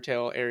 the beaver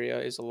tail area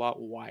is a lot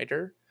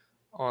wider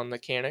on the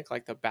Canic,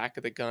 like the back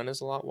of the gun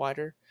is a lot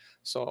wider,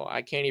 so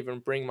I can't even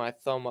bring my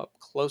thumb up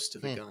close to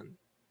the gun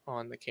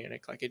on the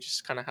Canic. Like, it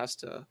just kind of has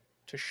to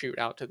shoot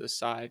out to the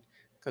side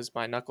because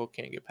my knuckle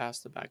can't get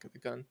past the back of the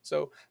gun.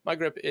 So my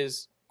grip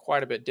is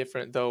quite a bit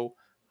different, though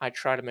I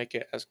try to make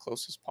it as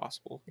close as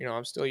possible. You know,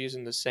 I'm still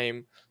using the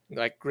same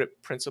like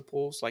grip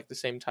principles, like the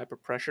same type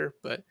of pressure,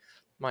 but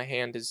my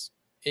hand is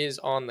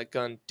on the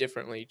gun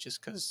differently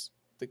just because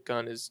the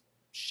gun is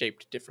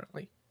shaped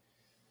differently.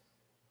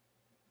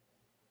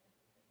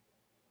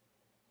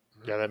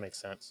 Yeah, that makes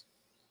sense.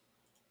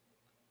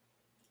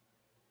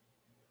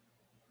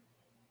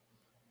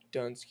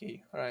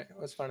 Dunsky. All right,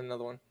 let's find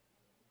another one.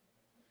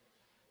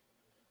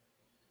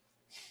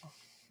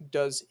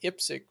 Does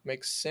IPSC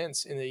make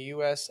sense in the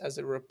U.S. as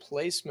a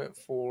replacement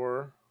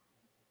for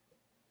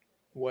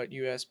what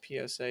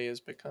USPSA is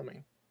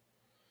becoming?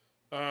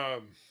 I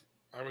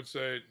would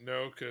say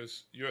no,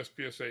 because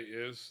USPSA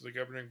is the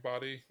governing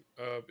body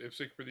of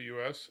IPSC for the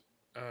U.S.,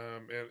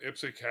 and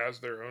IPSC has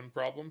their own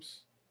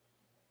problems.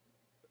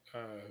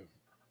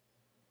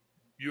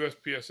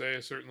 USPSA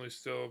is certainly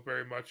still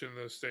very much in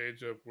the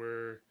stage of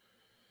where,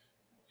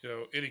 you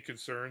know, any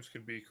concerns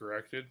can be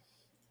corrected.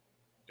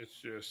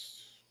 It's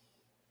just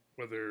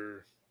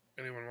whether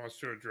anyone wants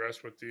to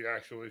address what the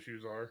actual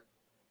issues are.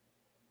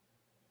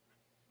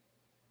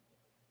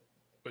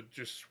 But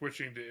just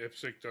switching to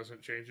IPSC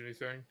doesn't change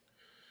anything.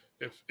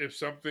 If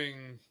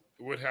something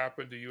would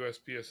happen to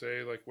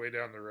USPSA like way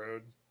down the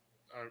road,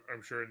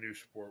 I'm sure a new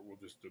sport will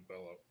just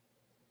develop.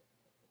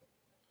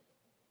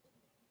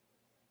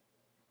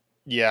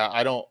 Yeah,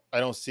 I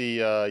don't see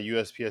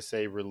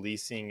USPSA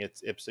releasing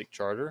its IPSC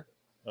charter.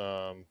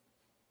 I'd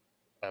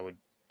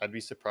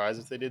be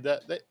surprised if they did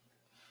that.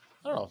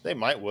 I don't know, they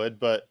would,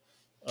 but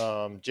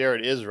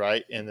Jared is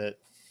right in that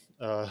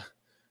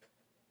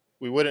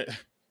we wouldn't.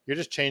 You're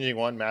just changing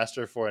one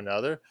master for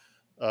another,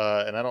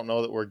 and I don't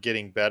know that we're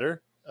getting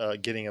better,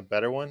 getting a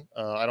better one.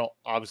 I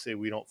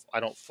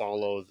don't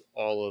follow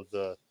all of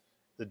the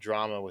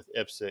drama with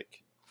IPSC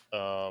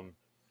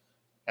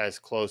as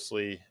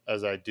closely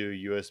as I do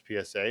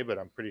USPSA, but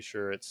I'm pretty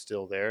sure it's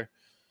still there.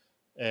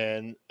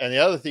 And the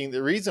other thing,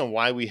 the reason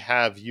why we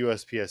have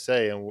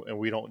USPSA and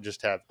we don't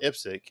just have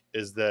IPSC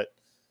is that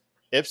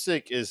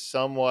IPSC is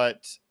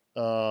somewhat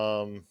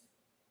trying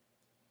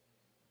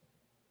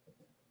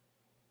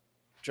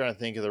to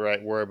think of the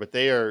right word, but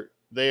they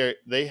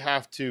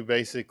have to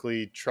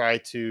basically try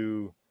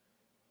to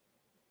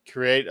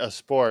create a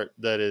sport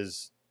that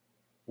is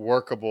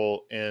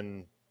workable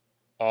in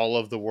all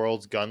of the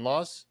world's gun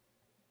laws.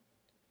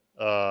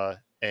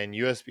 And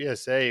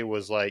USPSA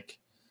was like,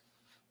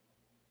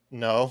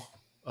 no,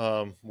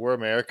 we're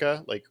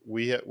America. Like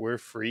we're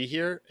free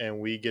here and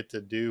we get to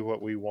do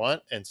what we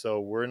want. And so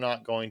we're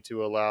not going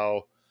to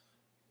allow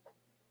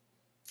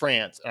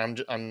France. I'm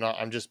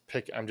just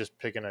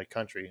picking a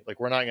country. Like,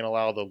 we're not going to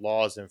allow the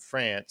laws in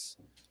France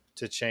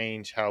to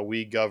change how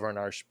we govern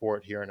our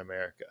sport here in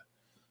America.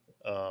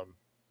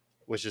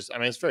 Which is, I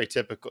mean, it's very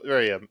typical,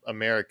 very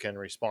American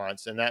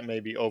response. And that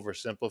may be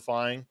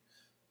oversimplifying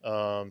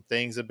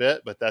things a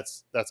bit, but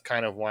that's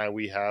kind of why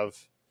we have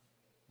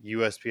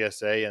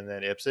USPSA and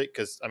then IPSC,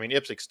 because I mean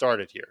IPSC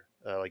started here,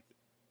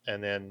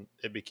 and then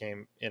it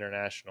became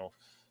international,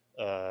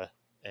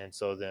 and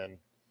so then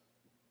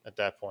at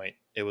that point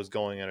it was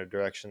going in a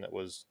direction that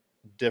was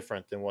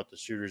different than what the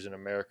shooters in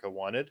America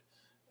wanted,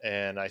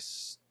 and I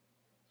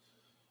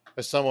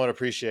somewhat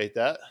appreciate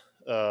that.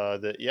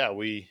 that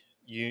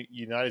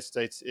United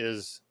States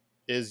is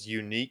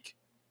unique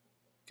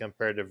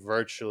compared to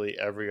virtually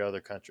every other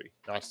country.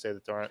 Not to say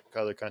that there aren't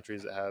other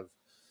countries that have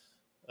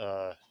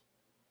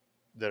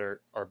that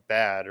are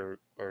bad or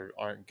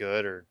aren't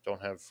good or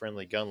don't have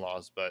friendly gun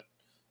laws, but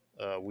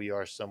we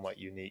are somewhat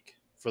unique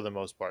for the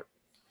most part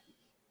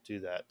to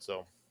that.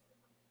 So,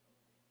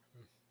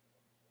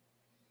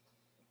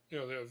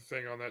 The other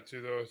thing on that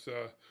too, though, is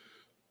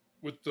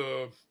with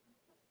the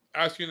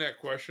asking that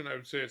question, I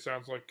would say it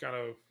sounds like kind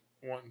of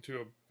wanting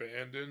to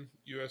abandon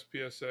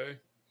USPSA.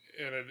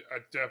 And I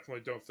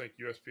definitely don't think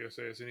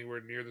USPSA is anywhere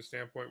near the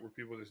standpoint where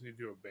people just need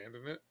to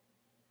abandon it.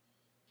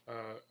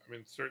 I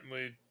mean,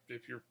 certainly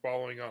if you're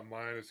following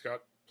online, it's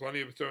got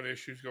plenty of its own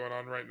issues going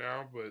on right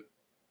now, but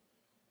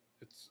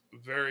it's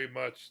very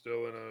much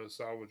still in a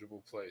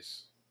salvageable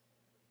place.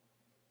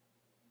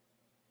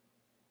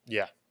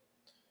 yeah,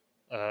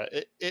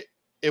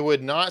 it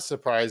would not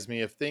surprise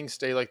me if things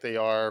stay like they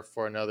are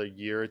for another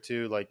year or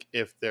two. Like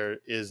if there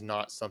is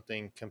not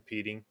something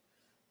competing,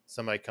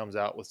 somebody comes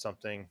out with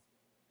something,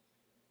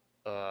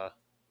 a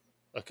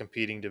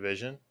competing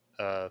division.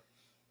 I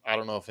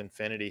don't know if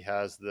Infinity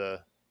has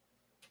the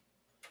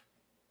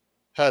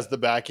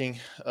backing,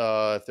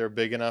 if they're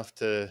big enough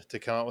to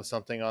come out with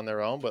something on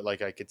their own, but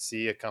like I could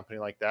see a company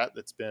like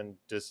that's been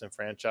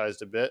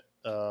disenfranchised a bit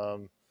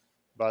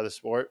by the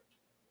sport,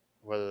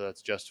 whether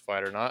that's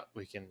justified or not.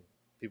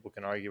 People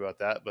can argue about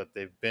that, but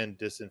they've been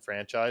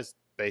disenfranchised.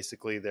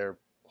 Basically their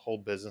whole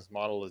business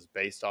model is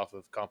based off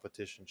of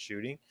competition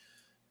shooting,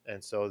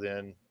 and so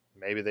then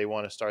maybe they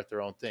want to start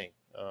their own thing.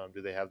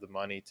 Do they have the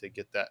money to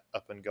get that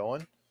up and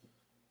going?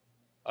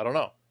 I don't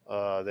know.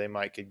 They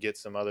might could get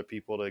some other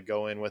people to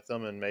go in with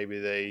them, and maybe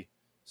they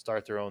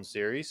start their own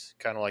series,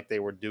 kind of like they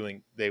were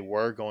going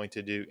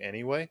to do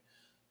anyway.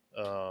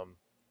 I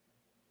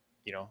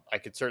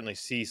could certainly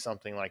see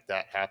something like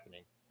that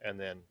happening, and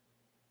then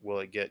will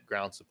it get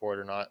ground support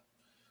or not?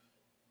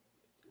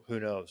 Who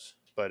knows?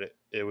 But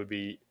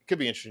it could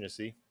be interesting to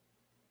see.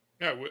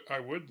 Yeah, I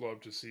would love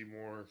to see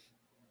more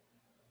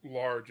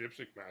large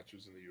IPSC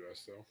matches in the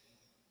U.S. though.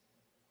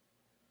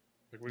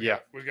 Like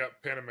we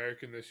got Pan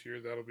American this year.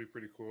 That'll be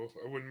pretty cool.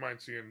 I wouldn't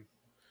mind seeing,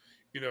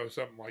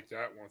 something like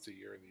that once a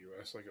year in the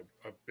U.S. Like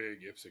a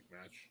big IPSC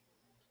match.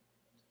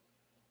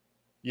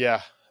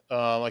 Yeah,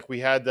 like we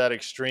had that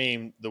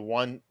extreme the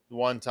one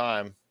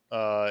time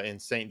in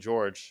St.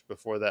 George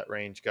before that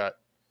range got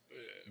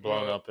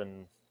blown up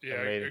and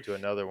made into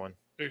another one.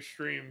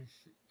 Extreme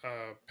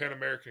Pan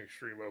American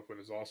Extreme Open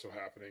is also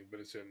happening, but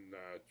it's in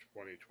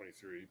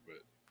 2023.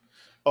 But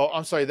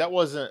I'm sorry, that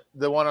wasn't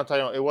the one I'm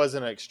talking about. It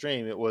wasn't an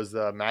Extreme. It was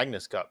the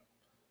Magnus Cup,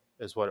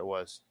 is what it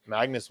was.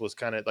 Magnus was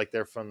kind of like,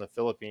 they're from the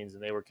Philippines,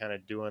 and they were kind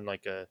of doing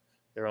like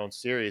their own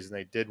series, and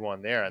they did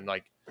one there, and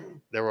like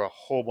there were a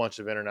whole bunch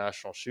of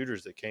international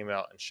shooters that came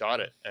out and shot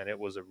it, and it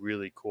was a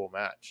really cool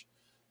match.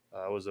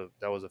 That was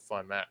a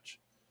fun match.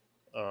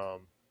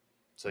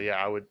 So yeah,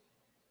 I would.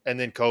 And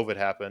then COVID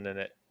happened,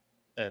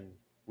 and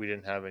we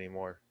didn't have any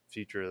more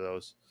future of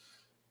those.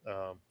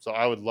 So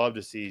I would love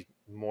to see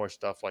more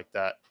stuff like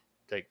that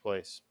take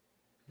place.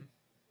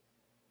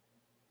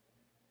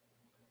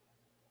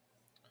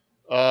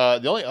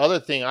 The only other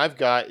thing I've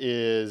got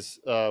is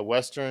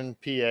Western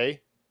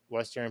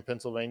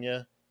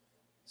Pennsylvania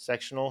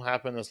sectional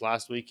happened this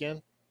last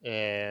weekend,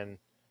 and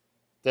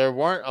there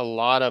weren't a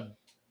lot of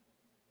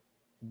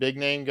big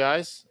name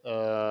guys.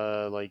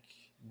 Like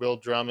Will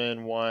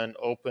Drummond won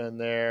open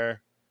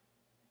there.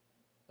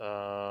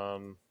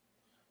 Rob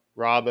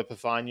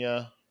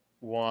Epifania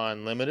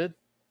won limited,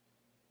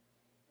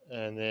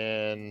 and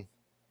then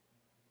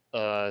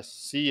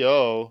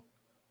CO.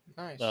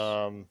 Nice.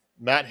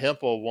 Matt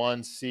Hempel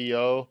won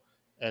CO,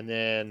 and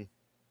then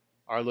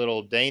our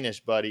little Danish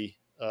buddy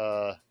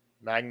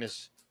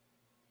Magnus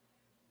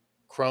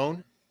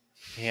Krone.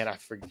 And I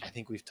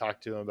think we've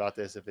talked to him about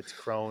this. If it's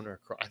Krone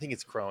or I think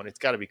it's Krone. It's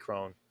got to be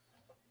Krone.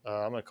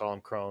 I'm gonna call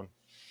him Krone.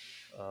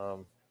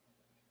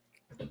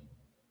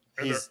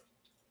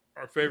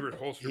 Our favorite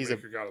holster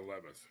maker got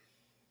 11th.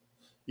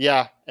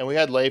 Yeah, and we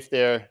had Leif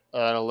there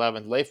at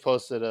 11th. Leif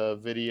posted a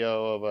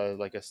video of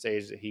a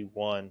stage that he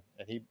won,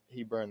 and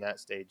he burned that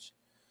stage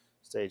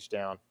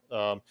down.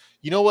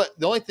 You know what?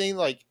 The only thing,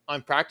 like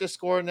on practice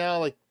score now,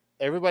 like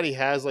everybody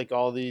has like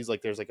all these,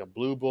 like there's like a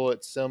blue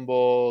bullet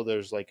symbol.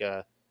 There's like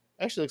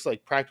actually looks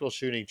like Practical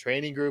Shooting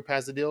Training Group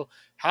has a deal.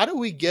 How do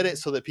we get it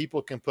so that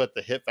people can put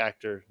the Hit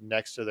Factor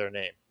next to their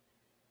name?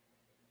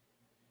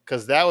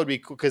 Because that would be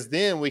cool. Because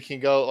then we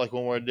can go, like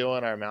when we're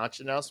doing our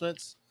match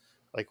announcements,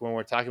 like when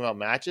we're talking about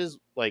matches,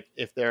 like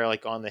if they're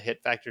like on the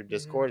Hit Factor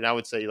Discord, and I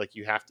would say like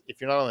you have to, if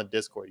you're not on the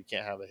Discord, you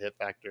can't have a Hit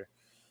Factor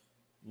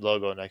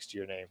logo next to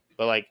your name.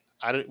 But like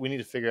we need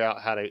to figure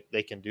out how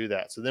they can do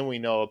that. So then we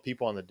know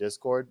people on the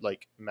Discord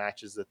like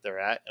matches that they're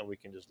at, and we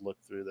can just look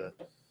through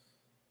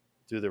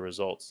the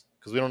results,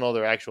 because we don't know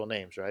their actual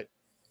names, right?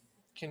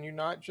 Can you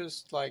not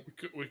just like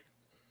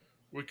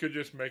we could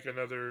just make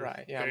another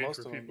page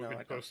most where of people them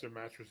can post their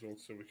match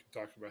results, so we can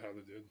talk about how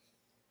they did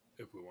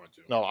if we want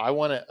to. No, I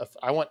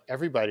want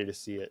everybody to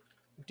see it.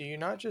 Do you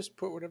not just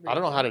put whatever? I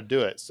don't know how to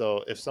do it.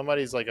 So if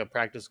somebody's like a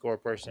practice score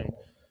person,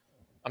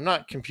 I'm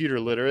not computer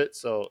literate,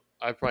 so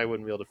I probably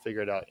wouldn't be able to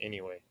figure it out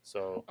anyway.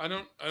 So I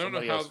don't know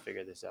somebody how else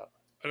figure this out.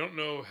 I don't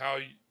know how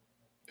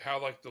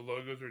like the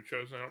logos are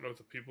chosen. I don't know if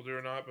the people do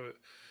or not, but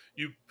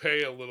you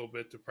pay a little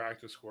bit to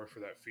practice score for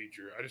that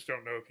feature. I just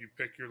don't know if you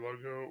pick your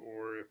logo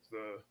or if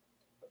the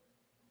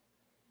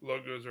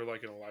logos are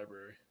like in a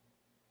library.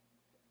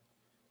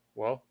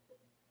 Well,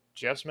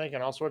 Jeff's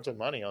making all sorts of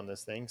money on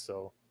this thing,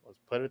 so let's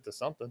put it to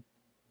something.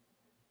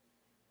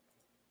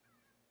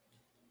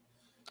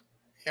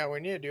 Yeah, we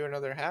need to do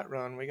another hat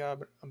run. We got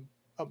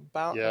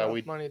about Yeah,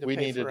 enough money to we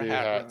pay need for to a do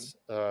hat hats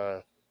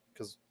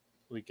because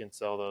we can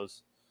sell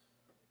those.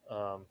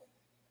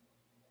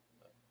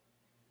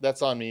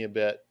 That's on me a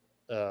bit.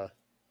 I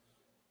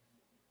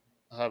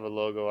have a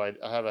logo. I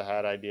have a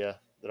hat idea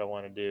that I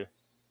want to do,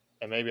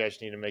 and maybe I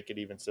just need to make it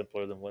even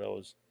simpler than what I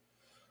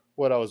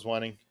was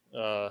wanting.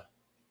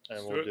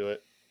 And we'll do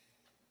it.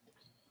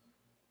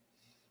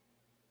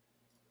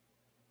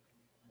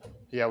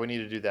 Yeah, we need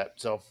to do that.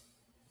 So,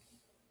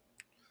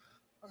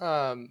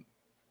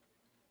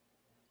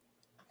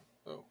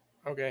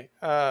 okay.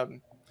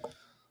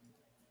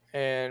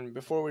 And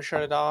before we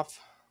shut it off,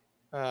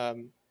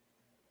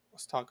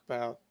 let's talk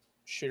about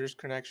Shooters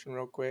Connection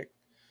real quick.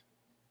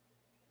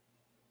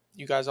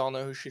 You guys all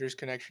know who Shooters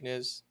Connection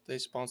is. They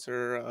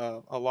sponsor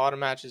a lot of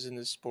matches in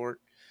this sport.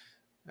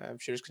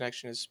 Shooters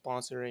Connection is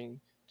sponsoring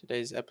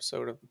today's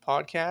episode of the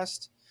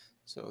podcast.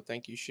 So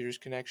thank you, Shooters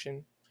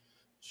Connection.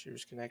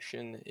 Shooters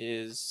Connection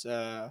is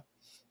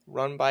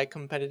run by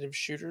competitive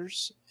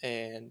shooters,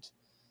 and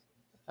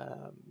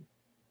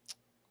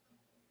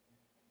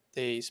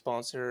they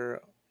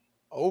sponsor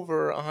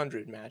over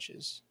 100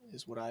 matches,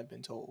 is what I've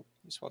been told.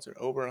 They sponsor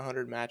over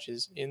 100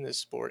 matches in this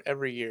sport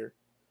every year.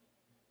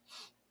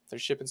 They're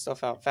shipping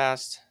stuff out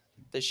fast.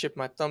 They shipped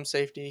my thumb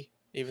safety,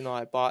 even though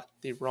I bought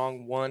the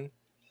wrong one.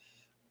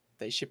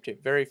 They shipped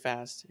it very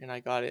fast, and I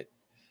got it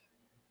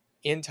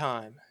in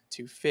time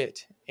to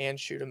fit and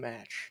shoot a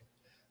match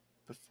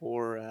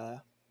before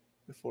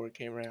it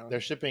came around. their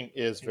shipping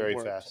is very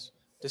fast,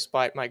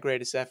 despite my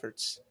greatest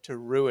efforts to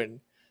ruin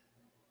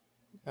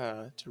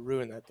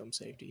that thumb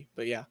safety.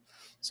 But yeah,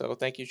 so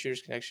thank you,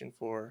 Shooters Connection,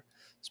 for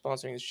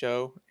sponsoring the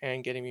show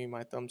and getting me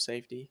my thumb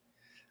safety.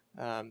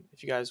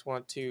 If you guys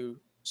want to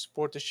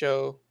support the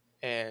show,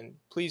 and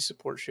please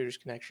support Shooters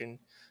Connection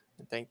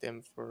and thank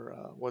them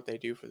for what they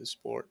do for the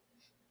sport,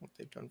 what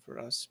they've done for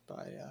us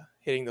by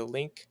hitting the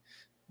link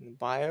in the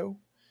bio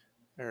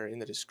or in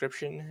the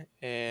description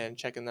and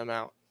checking them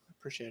out. I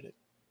appreciate it.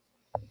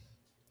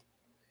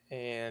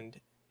 And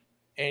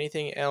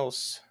anything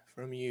else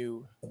from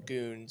you,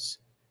 goons?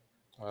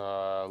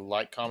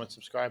 like, comment,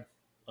 subscribe,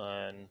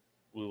 and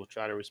we will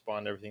try to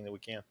respond to everything that we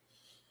can.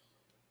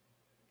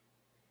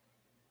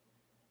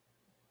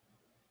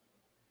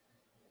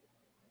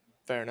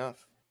 Fair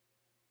enough.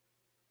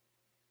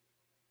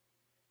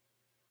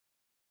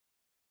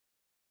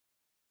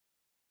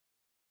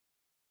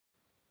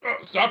 Oh,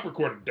 stop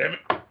recording, damn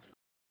it.